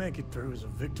day you make it through is a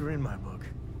victory in my book.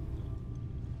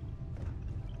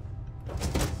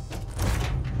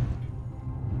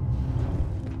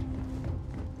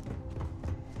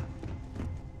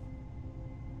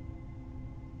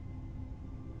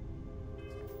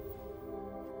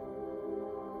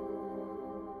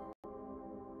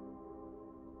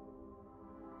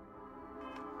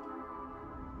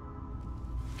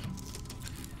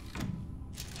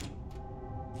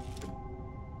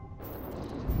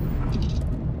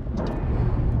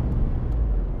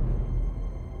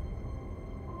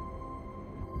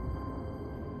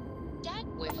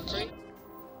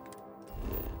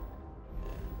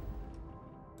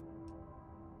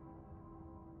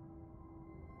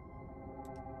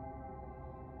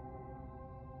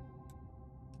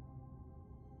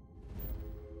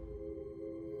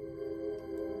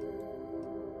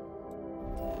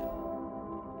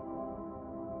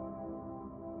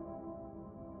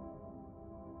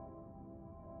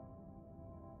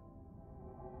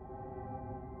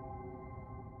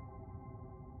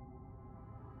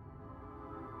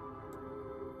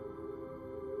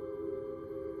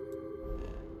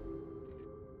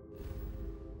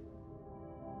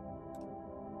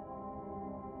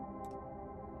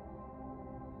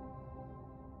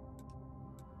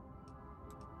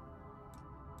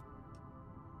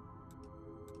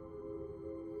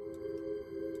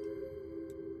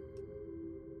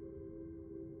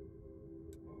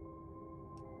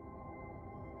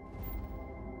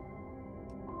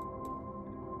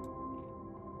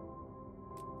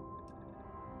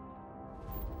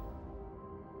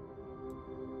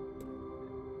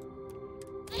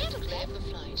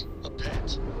 A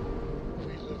pet?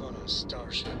 We live on a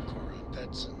starship, Cora.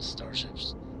 Pets and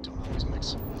starships don't always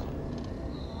mix well.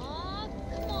 Aw,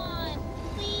 come on,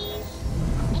 please.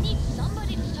 I need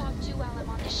somebody to talk to while I'm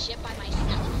on the ship by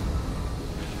myself.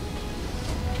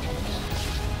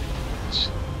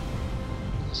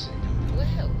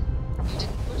 Well, you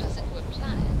didn't put us into a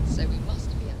planet, so we must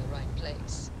be in the right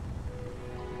place.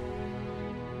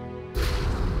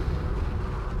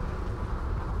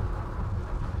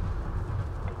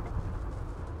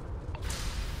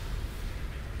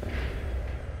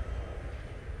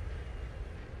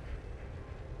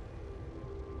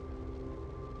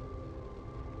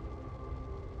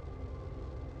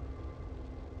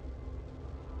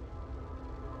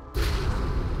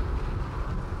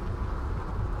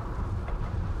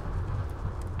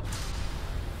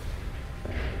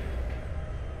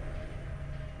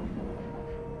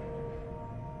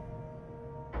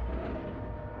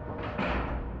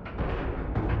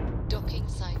 Docking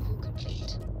cycle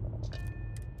complete.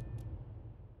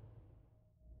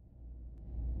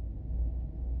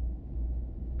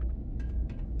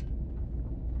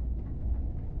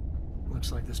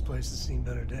 Looks like this place has seen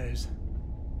better days.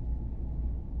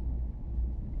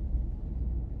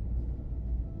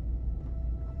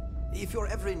 If you're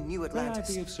ever in New Atlantis,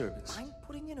 May I be of service? I'm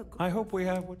putting in a good... I hope we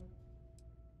have what...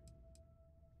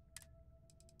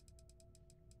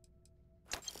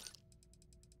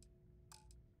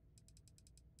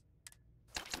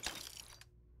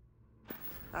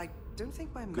 I don't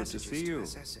think my Good to message see is you.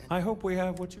 SS and... I hope we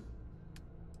have what you...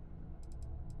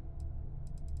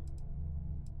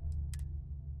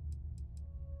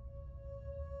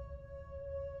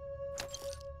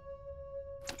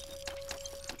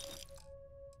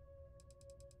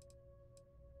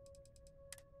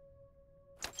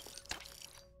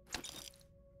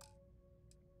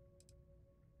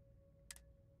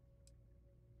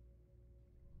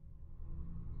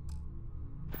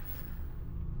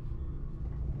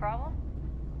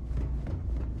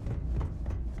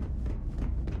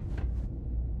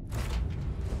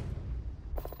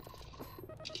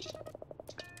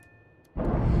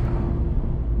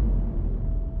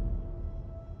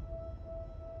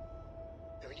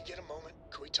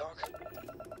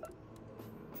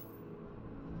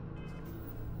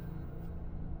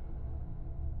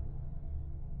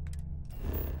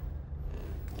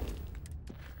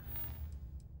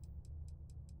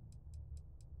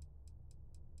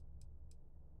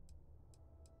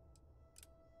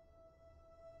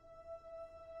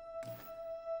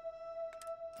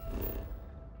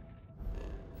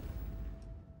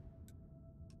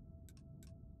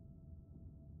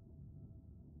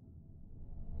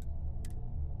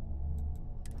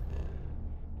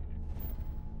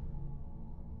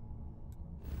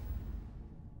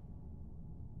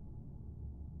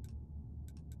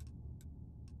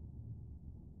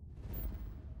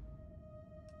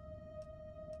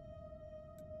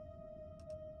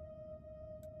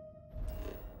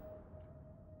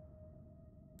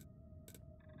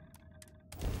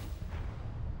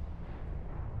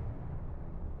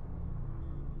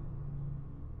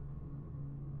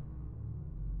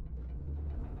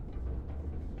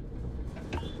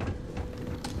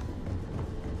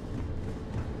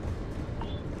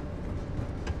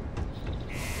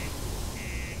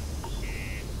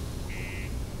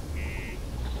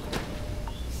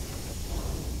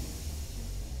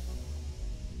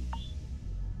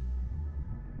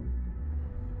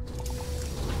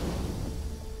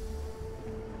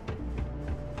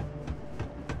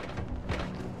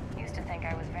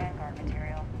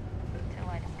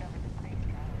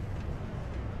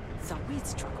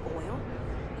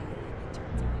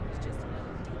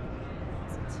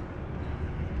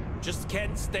 Just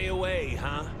can't stay away,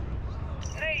 huh?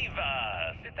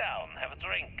 Neva, sit down, have a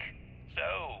drink.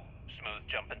 So, smooth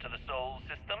jump into the Soul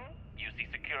system? UC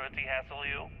security hassle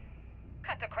you?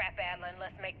 Cut the crap, Adler, and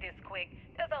let's make this quick.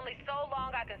 There's only so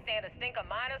long I can stand a stink of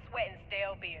minor sweat and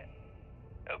stale beer.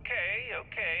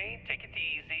 Okay, take it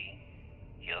easy.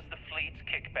 Here's the fleet's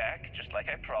kickback, just like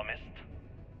I promised.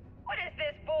 What is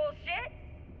this bullshit?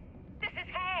 This is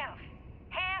half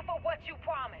of what you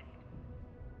promised.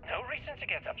 No reason to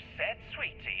get upset,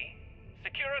 sweetie.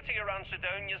 Security around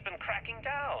Sidonia's been cracking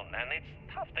down, and it's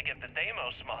tough to get the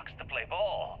Deimos marks to play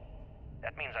ball.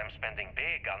 That means I'm spending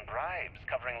big on bribes,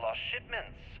 covering lost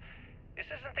shipments. This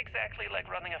isn't exactly like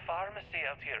running a pharmacy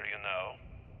out here, you know.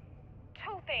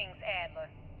 Two things, Adler.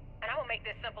 And I will make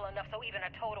this simple enough so even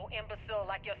a total imbecile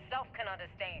like yourself can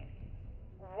understand.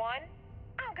 One,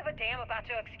 I don't give a damn about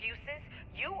your excuses.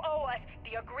 You owe us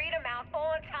the agreed amount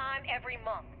on time every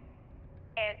month.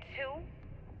 And two,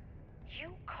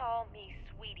 you call me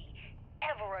sweetie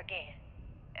ever again,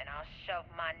 and I'll shove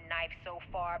my knife so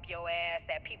far up your ass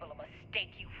that people will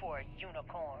mistake you for a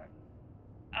unicorn.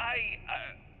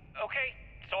 Okay,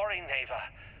 sorry, Neva.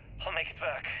 I'll make it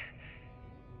work.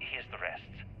 Here's the rest.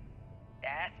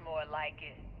 That's more like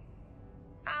it.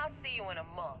 I'll see you in a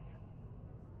month.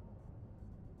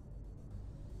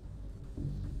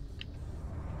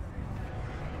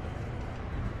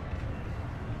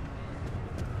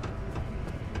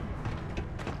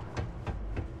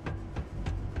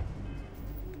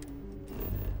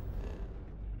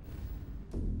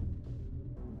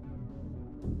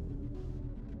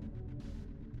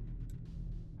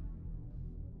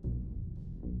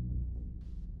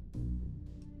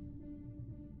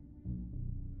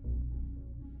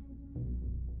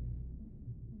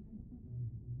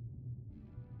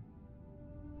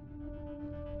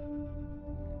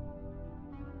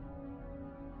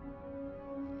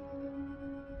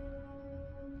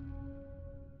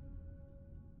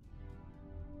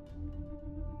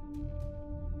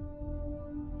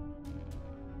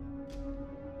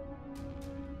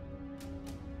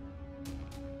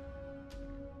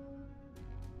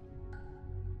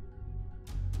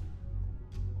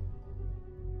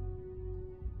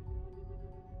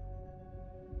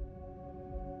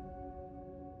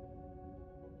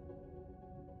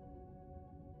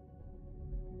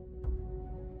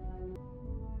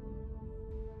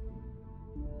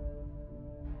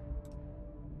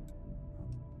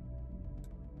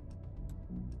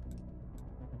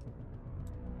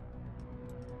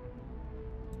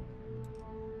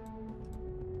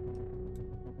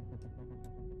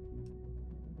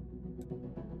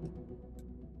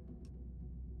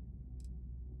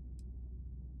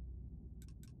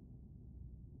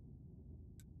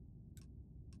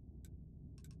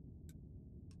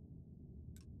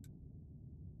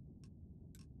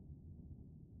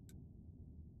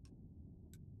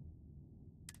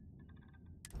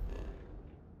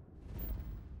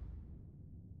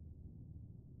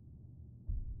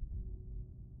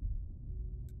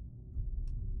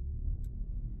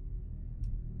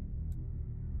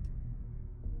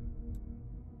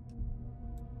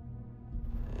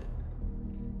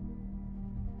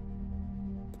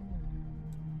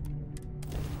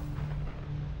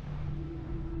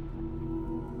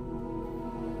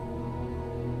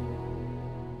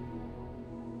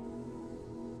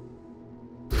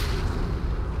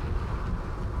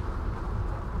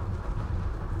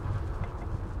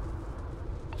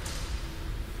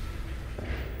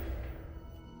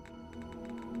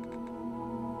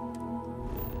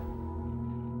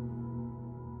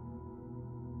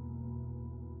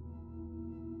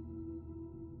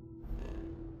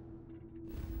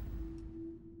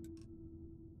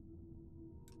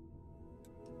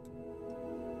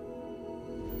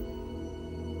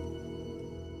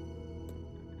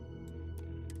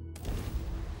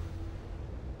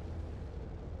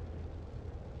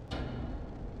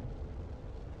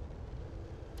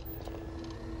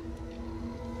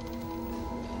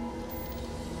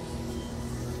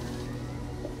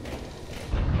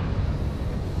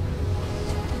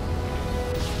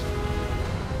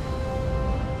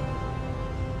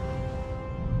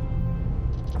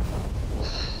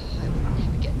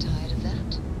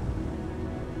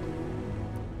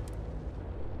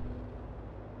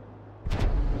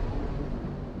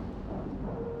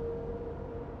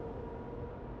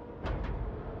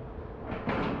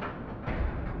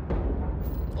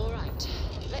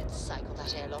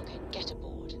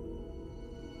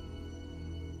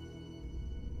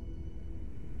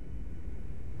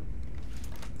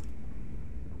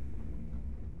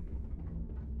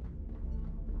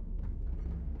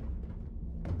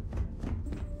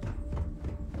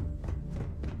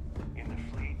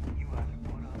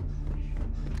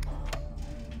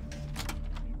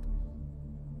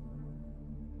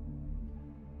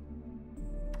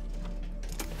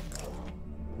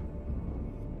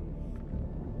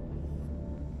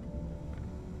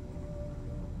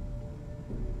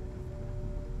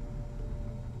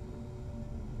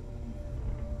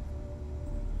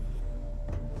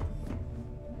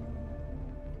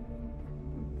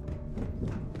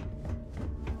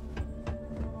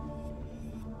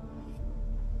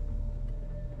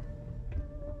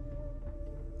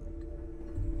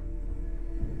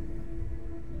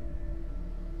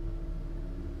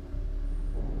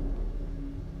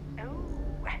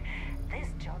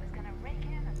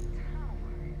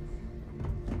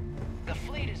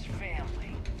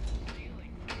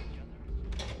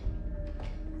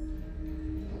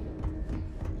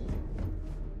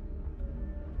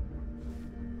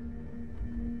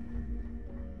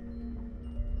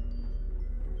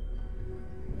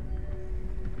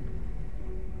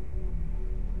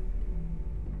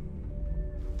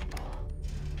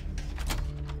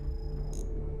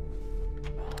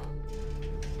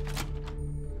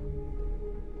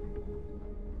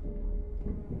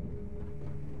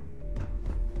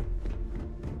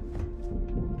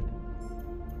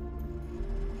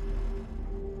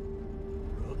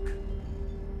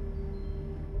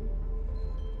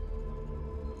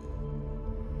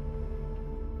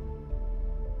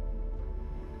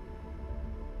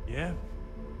 Yeah?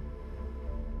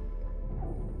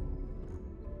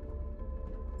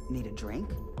 Need a drink?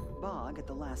 Bog at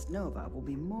the last Nova will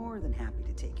be more than happy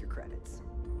to take your credits.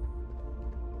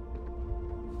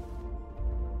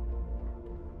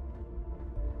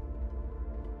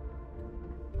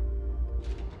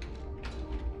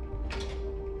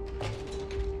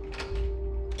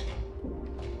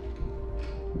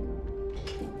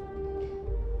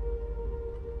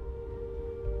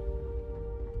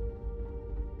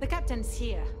 The captain's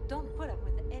here. Don't put up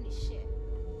with any shit.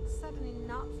 Certainly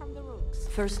not from the rooks.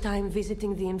 First time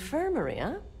visiting the infirmary,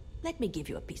 huh? Let me give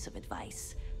you a piece of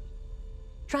advice.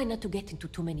 Try not to get into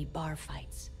too many bar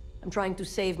fights. I'm trying to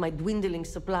save my dwindling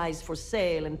supplies for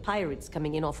sale and pirates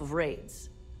coming in off of raids.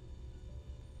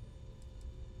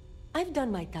 I've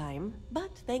done my time,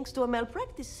 but thanks to a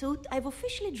malpractice suit, I've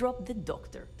officially dropped the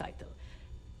doctor title.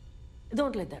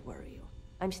 Don't let that worry you.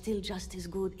 I'm still just as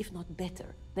good, if not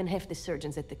better, than half the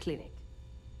surgeons at the clinic.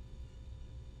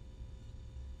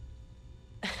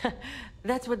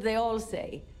 That's what they all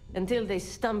say, until they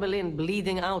stumble in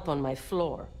bleeding out on my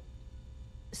floor.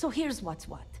 So here's what's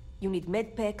what. You need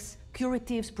med packs,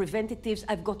 curatives, preventatives,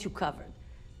 I've got you covered.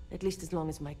 At least as long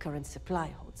as my current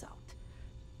supply holds out.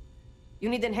 You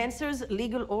need enhancers,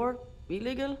 legal or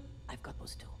illegal? I've got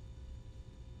those too.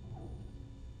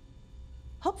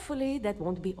 Hopefully that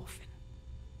won't be often.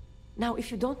 Now,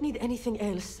 if you don't need anything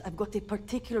else, I've got a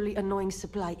particularly annoying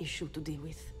supply issue to deal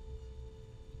with.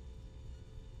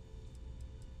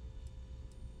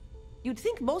 You'd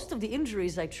think most of the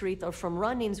injuries I treat are from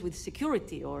run-ins with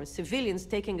security or civilians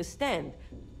taking a stand.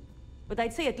 But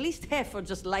I'd say at least half are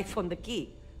just life on the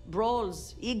key.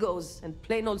 Brawls, egos, and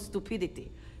plain old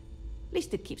stupidity. At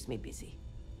least it keeps me busy.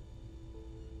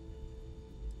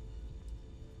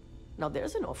 Now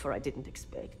there's an offer I didn't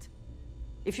expect.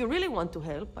 If you really want to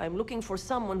help, I'm looking for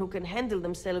someone who can handle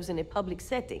themselves in a public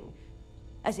setting.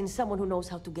 As in someone who knows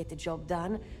how to get the job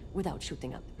done without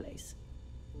shooting up the place.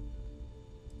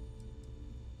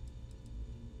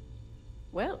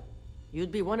 Well,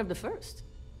 you'd be one of the first.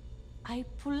 I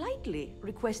politely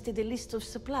requested a list of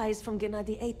supplies from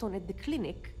Gennady Aton at the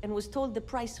clinic and was told the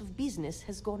price of business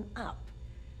has gone up.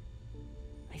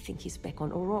 I think he's back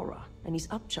on Aurora, and he's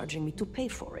upcharging me to pay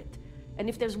for it. And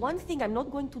if there's one thing I'm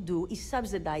not going to do is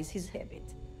subsidize his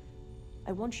habit.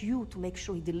 I want you to make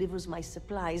sure he delivers my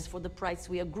supplies for the price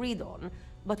we agreed on,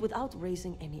 but without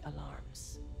raising any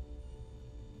alarms.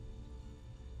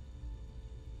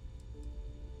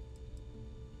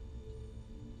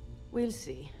 We'll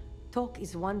see. Talk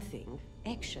is one thing,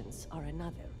 actions are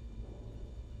another.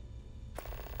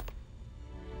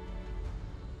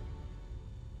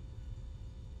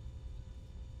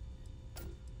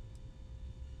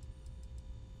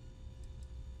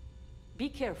 Be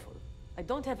careful. I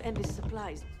don't have endless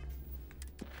supplies.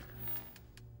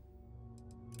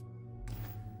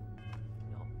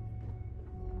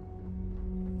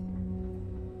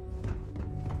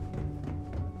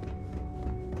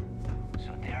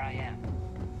 So there I am.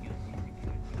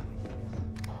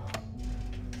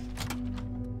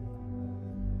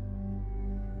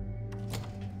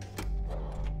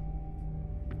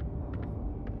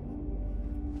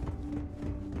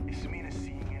 Is Mina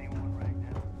seeing anyone right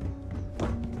now?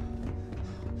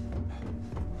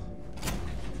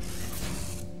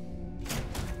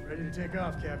 Ready to take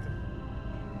off, Captain.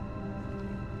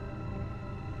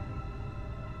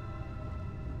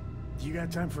 You got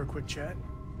time for a quick chat?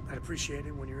 I'd appreciate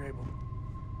it when you're able.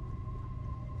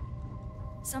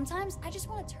 Sometimes I just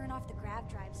want to turn off the grav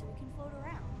drive so we can float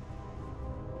around.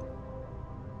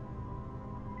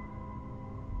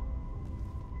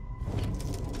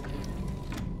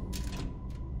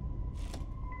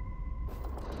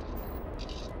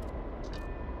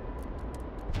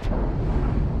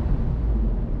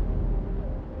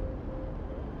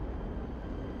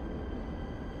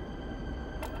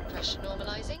 Pressure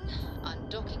normalizing.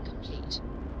 Undocking complete.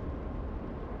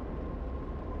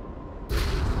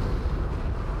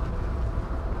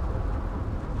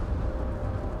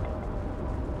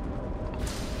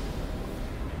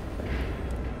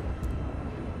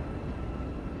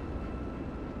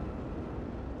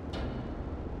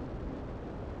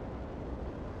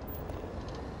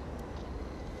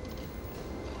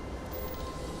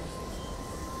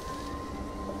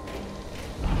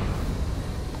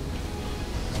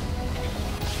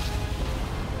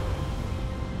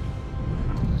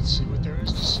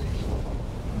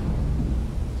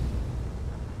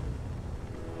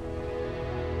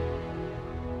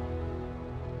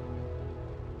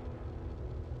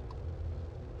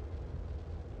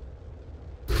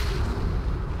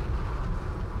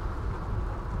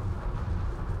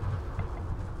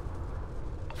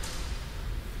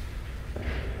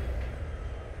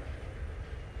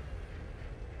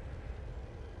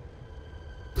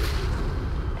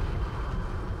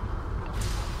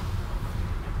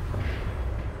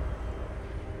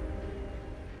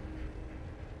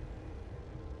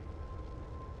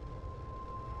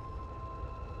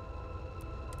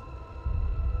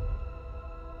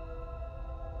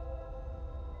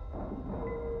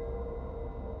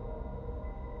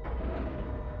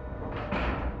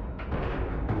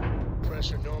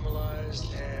 pressure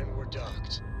normalized, and we're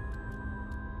docked.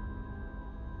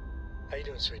 How you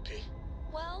doing, Sweet Pea?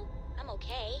 Well, I'm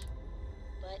okay.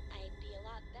 But I'd be a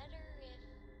lot better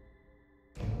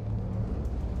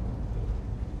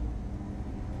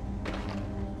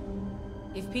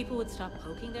if... If people would stop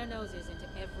poking their noses into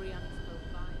every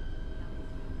unexploded biome.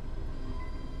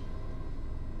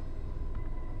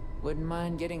 Wouldn't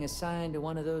mind getting assigned to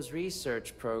one of those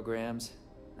research programs.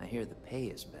 I hear the pay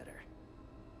is better.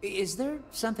 Is there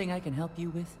something I can help you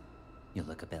with? You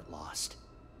look a bit lost.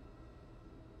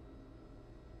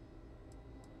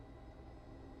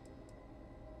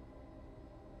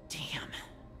 Damn.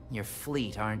 You're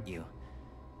fleet, aren't you?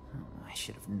 Oh, I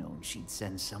should have known she'd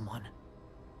send someone.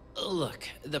 Look,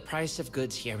 the price of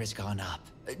goods here has gone up.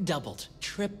 Doubled,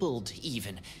 tripled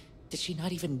even. Did she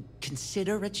not even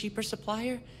consider a cheaper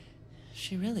supplier?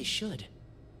 She really should.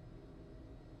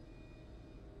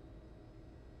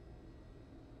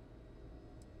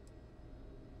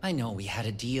 I know we had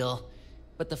a deal,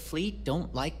 but the fleet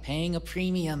don't like paying a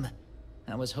premium.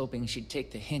 I was hoping she'd take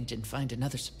the hint and find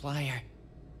another supplier.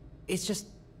 It's just,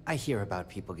 I hear about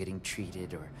people getting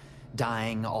treated or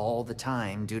dying all the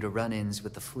time due to run-ins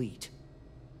with the fleet.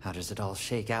 How does it all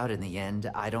shake out in the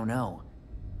end? I don't know.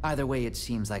 Either way, it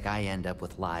seems like I end up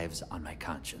with lives on my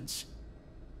conscience.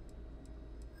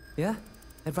 Yeah?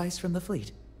 Advice from the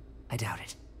fleet? I doubt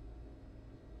it.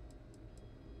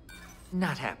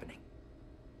 Not happening.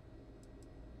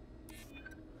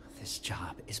 This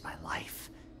job is my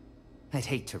life. I'd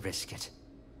hate to risk it.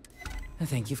 I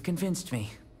think you've convinced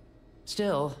me.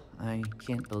 Still, I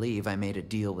can't believe I made a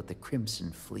deal with the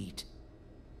Crimson Fleet.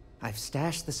 I've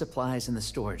stashed the supplies in the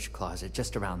storage closet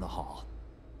just around the hall.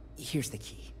 Here's the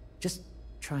key. Just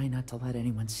try not to let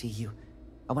anyone see you.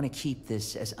 I want to keep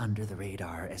this as under the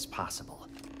radar as possible.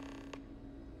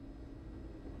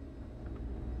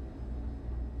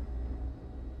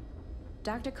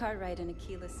 Dr. Cartwright in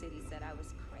Aquila City said I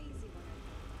was crazy when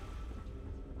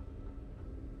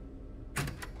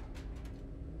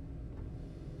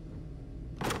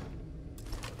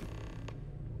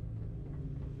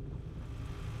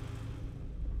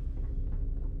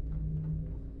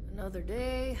Another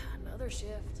day, another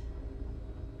shift.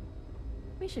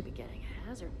 We should be getting a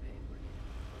hazard pay.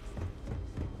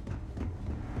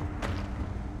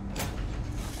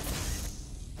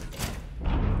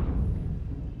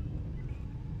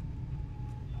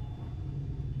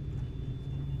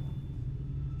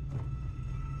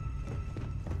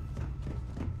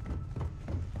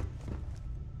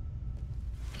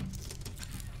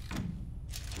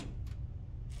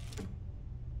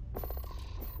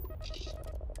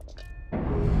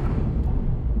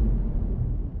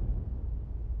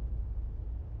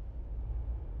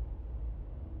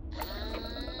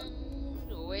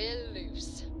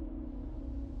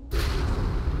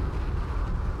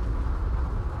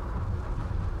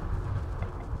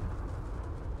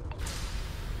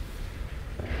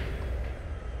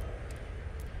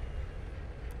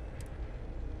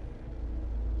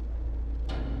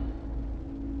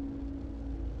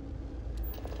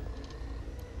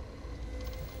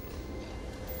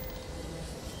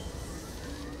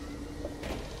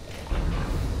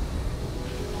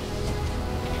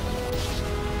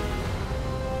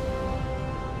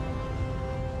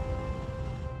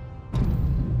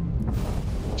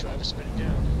 Spit it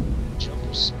down. Jump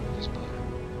as smooth as butter.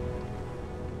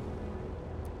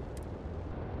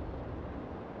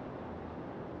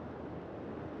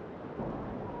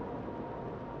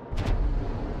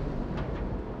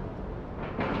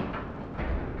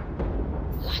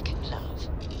 Lacking love.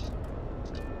 The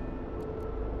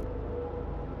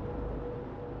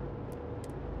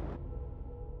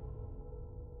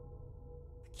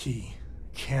key.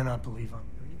 Cannot believe I'm...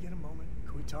 Can you get a moment?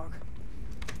 Can we talk?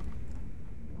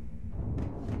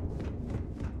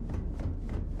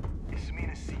 Is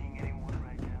Mina seeing anyone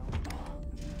right now?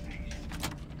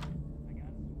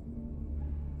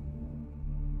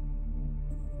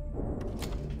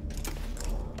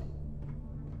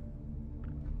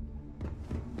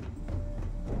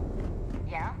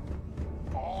 Yeah?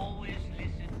 Always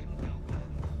listen to no.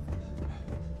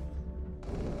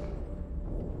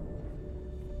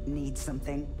 Need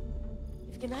something?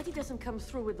 If Gennady doesn't come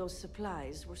through with those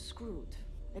supplies, we're screwed.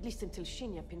 At least until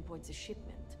Shinya pinpoints a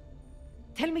shipment.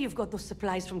 Tell me you've got those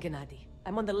supplies from Gennady.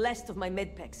 I'm on the last of my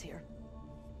medpacks here.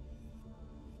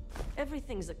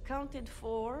 Everything's accounted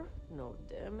for. No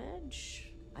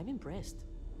damage. I'm impressed.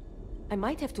 I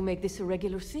might have to make this a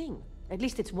regular thing. At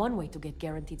least it's one way to get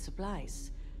guaranteed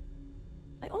supplies.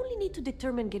 I only need to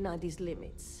determine Gennady's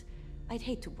limits. I'd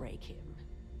hate to break him.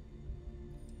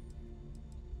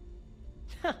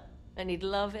 I need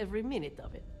love every minute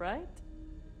of it, right?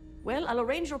 Well, I'll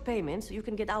arrange your payment so you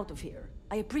can get out of here.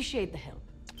 I appreciate the help.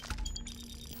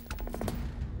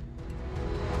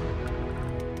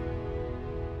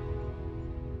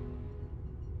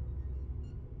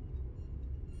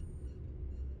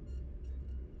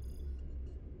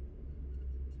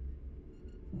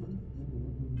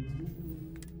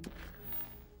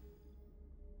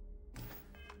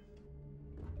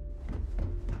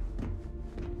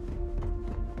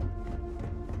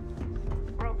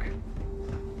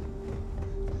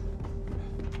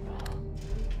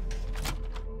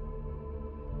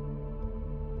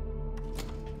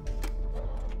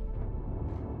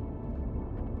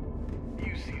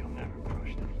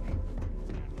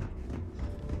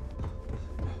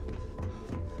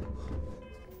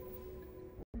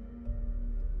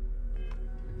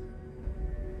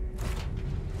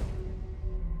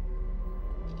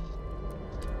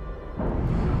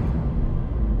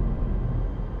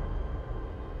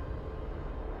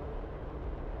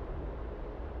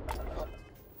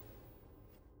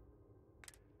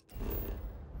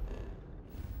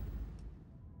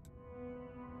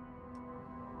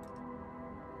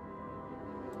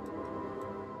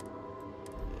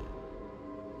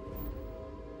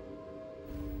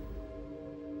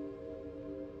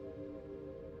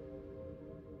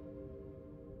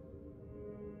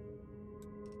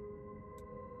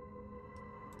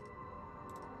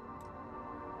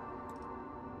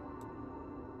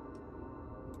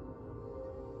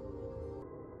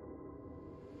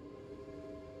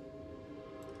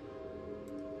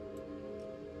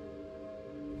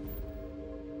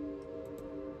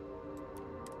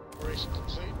 Operation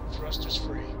complete. Thrusters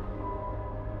free.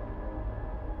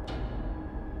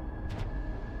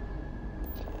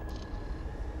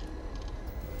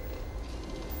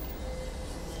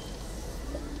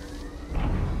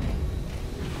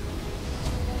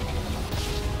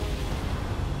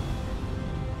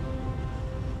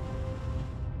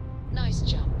 Nice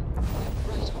jump.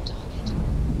 We're right on target.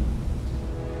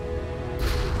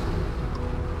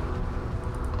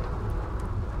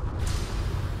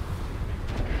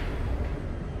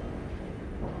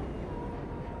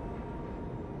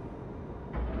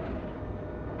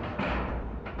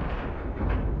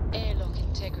 Airlock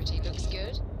integrity looks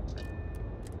good.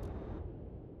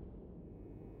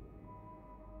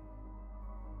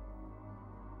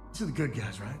 These are the good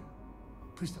guys, right?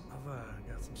 Please don't. I've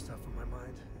got some stuff on my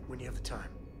mind when you have the time.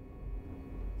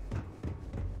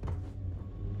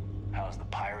 How's the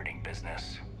pirating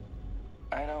business?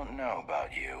 I don't know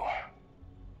about you.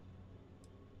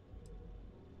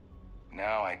 No,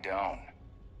 I don't.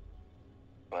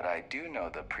 But I do know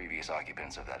the previous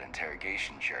occupants of that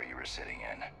interrogation chair you were sitting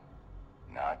in.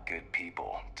 Not good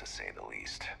people, to say the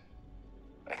least.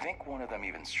 I think one of them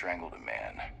even strangled a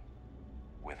man.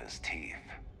 With his teeth.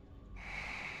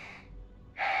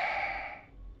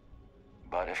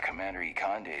 But if Commander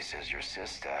Ikonde says you're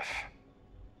Sistef,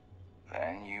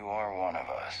 then you are one of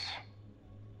us.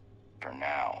 For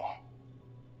now.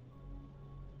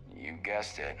 You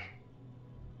guessed it.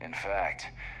 In fact,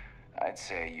 I'd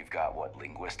say you've got what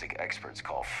linguistic experts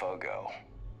call FOGO,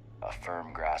 a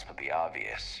firm grasp of the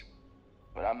obvious.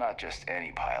 But I'm not just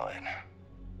any pilot.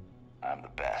 I'm the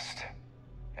best,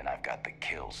 and I've got the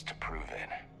kills to prove it.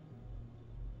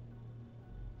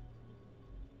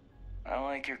 I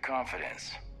like your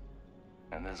confidence.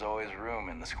 And there's always room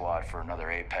in the squad for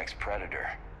another apex predator.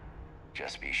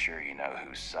 Just be sure you know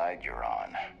whose side you're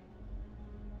on.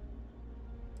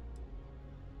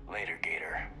 Later,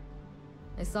 Gator.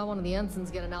 I saw one of the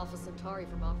ensigns get an Alpha Centauri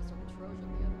from Officer Petrosian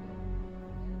the other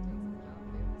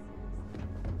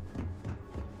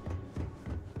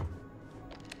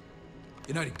day.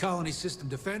 United Colony System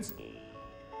Defense.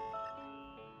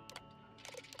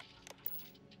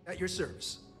 At your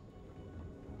service.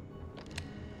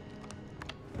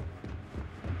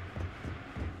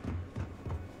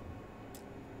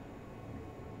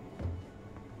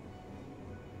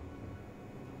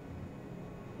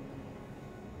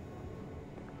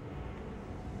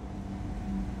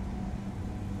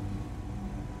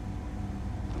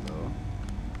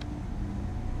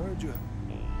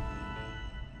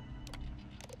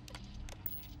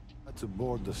 To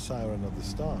board the Siren of the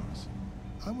Stars.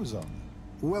 I was on.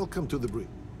 Welcome to the bridge.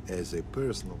 As a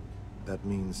personal, that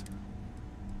means...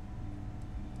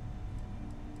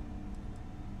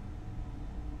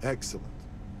 Excellent.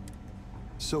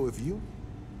 So if you...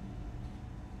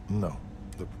 No.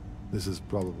 This is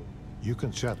probable. You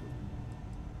can chat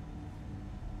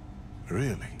with...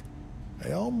 Really?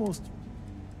 I almost...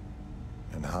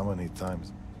 And how many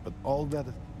times? But all that...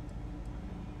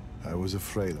 I was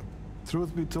afraid of.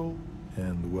 Truth be told,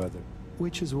 and weather,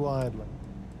 which is wildlife.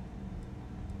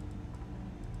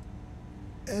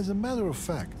 As a matter of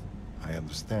fact, I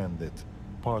understand that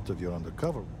part of your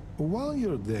undercover. While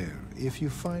you're there, if you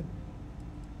find...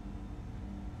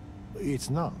 It's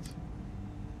not.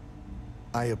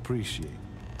 I appreciate.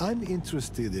 I'm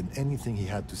interested in anything he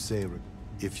had to say.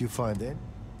 If you find any...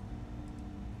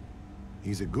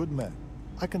 He's a good man.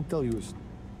 I can tell you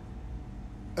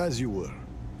as you were.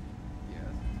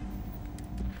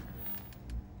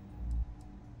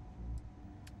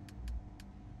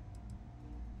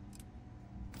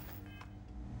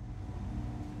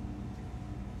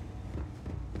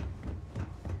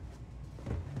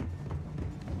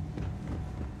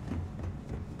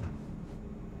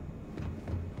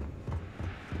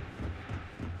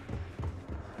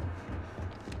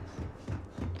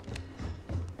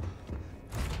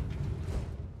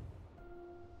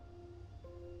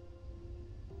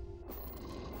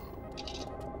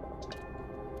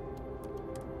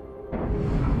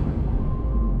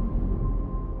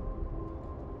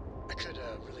 I could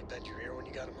really bend your ear when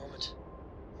you got a moment.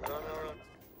 No.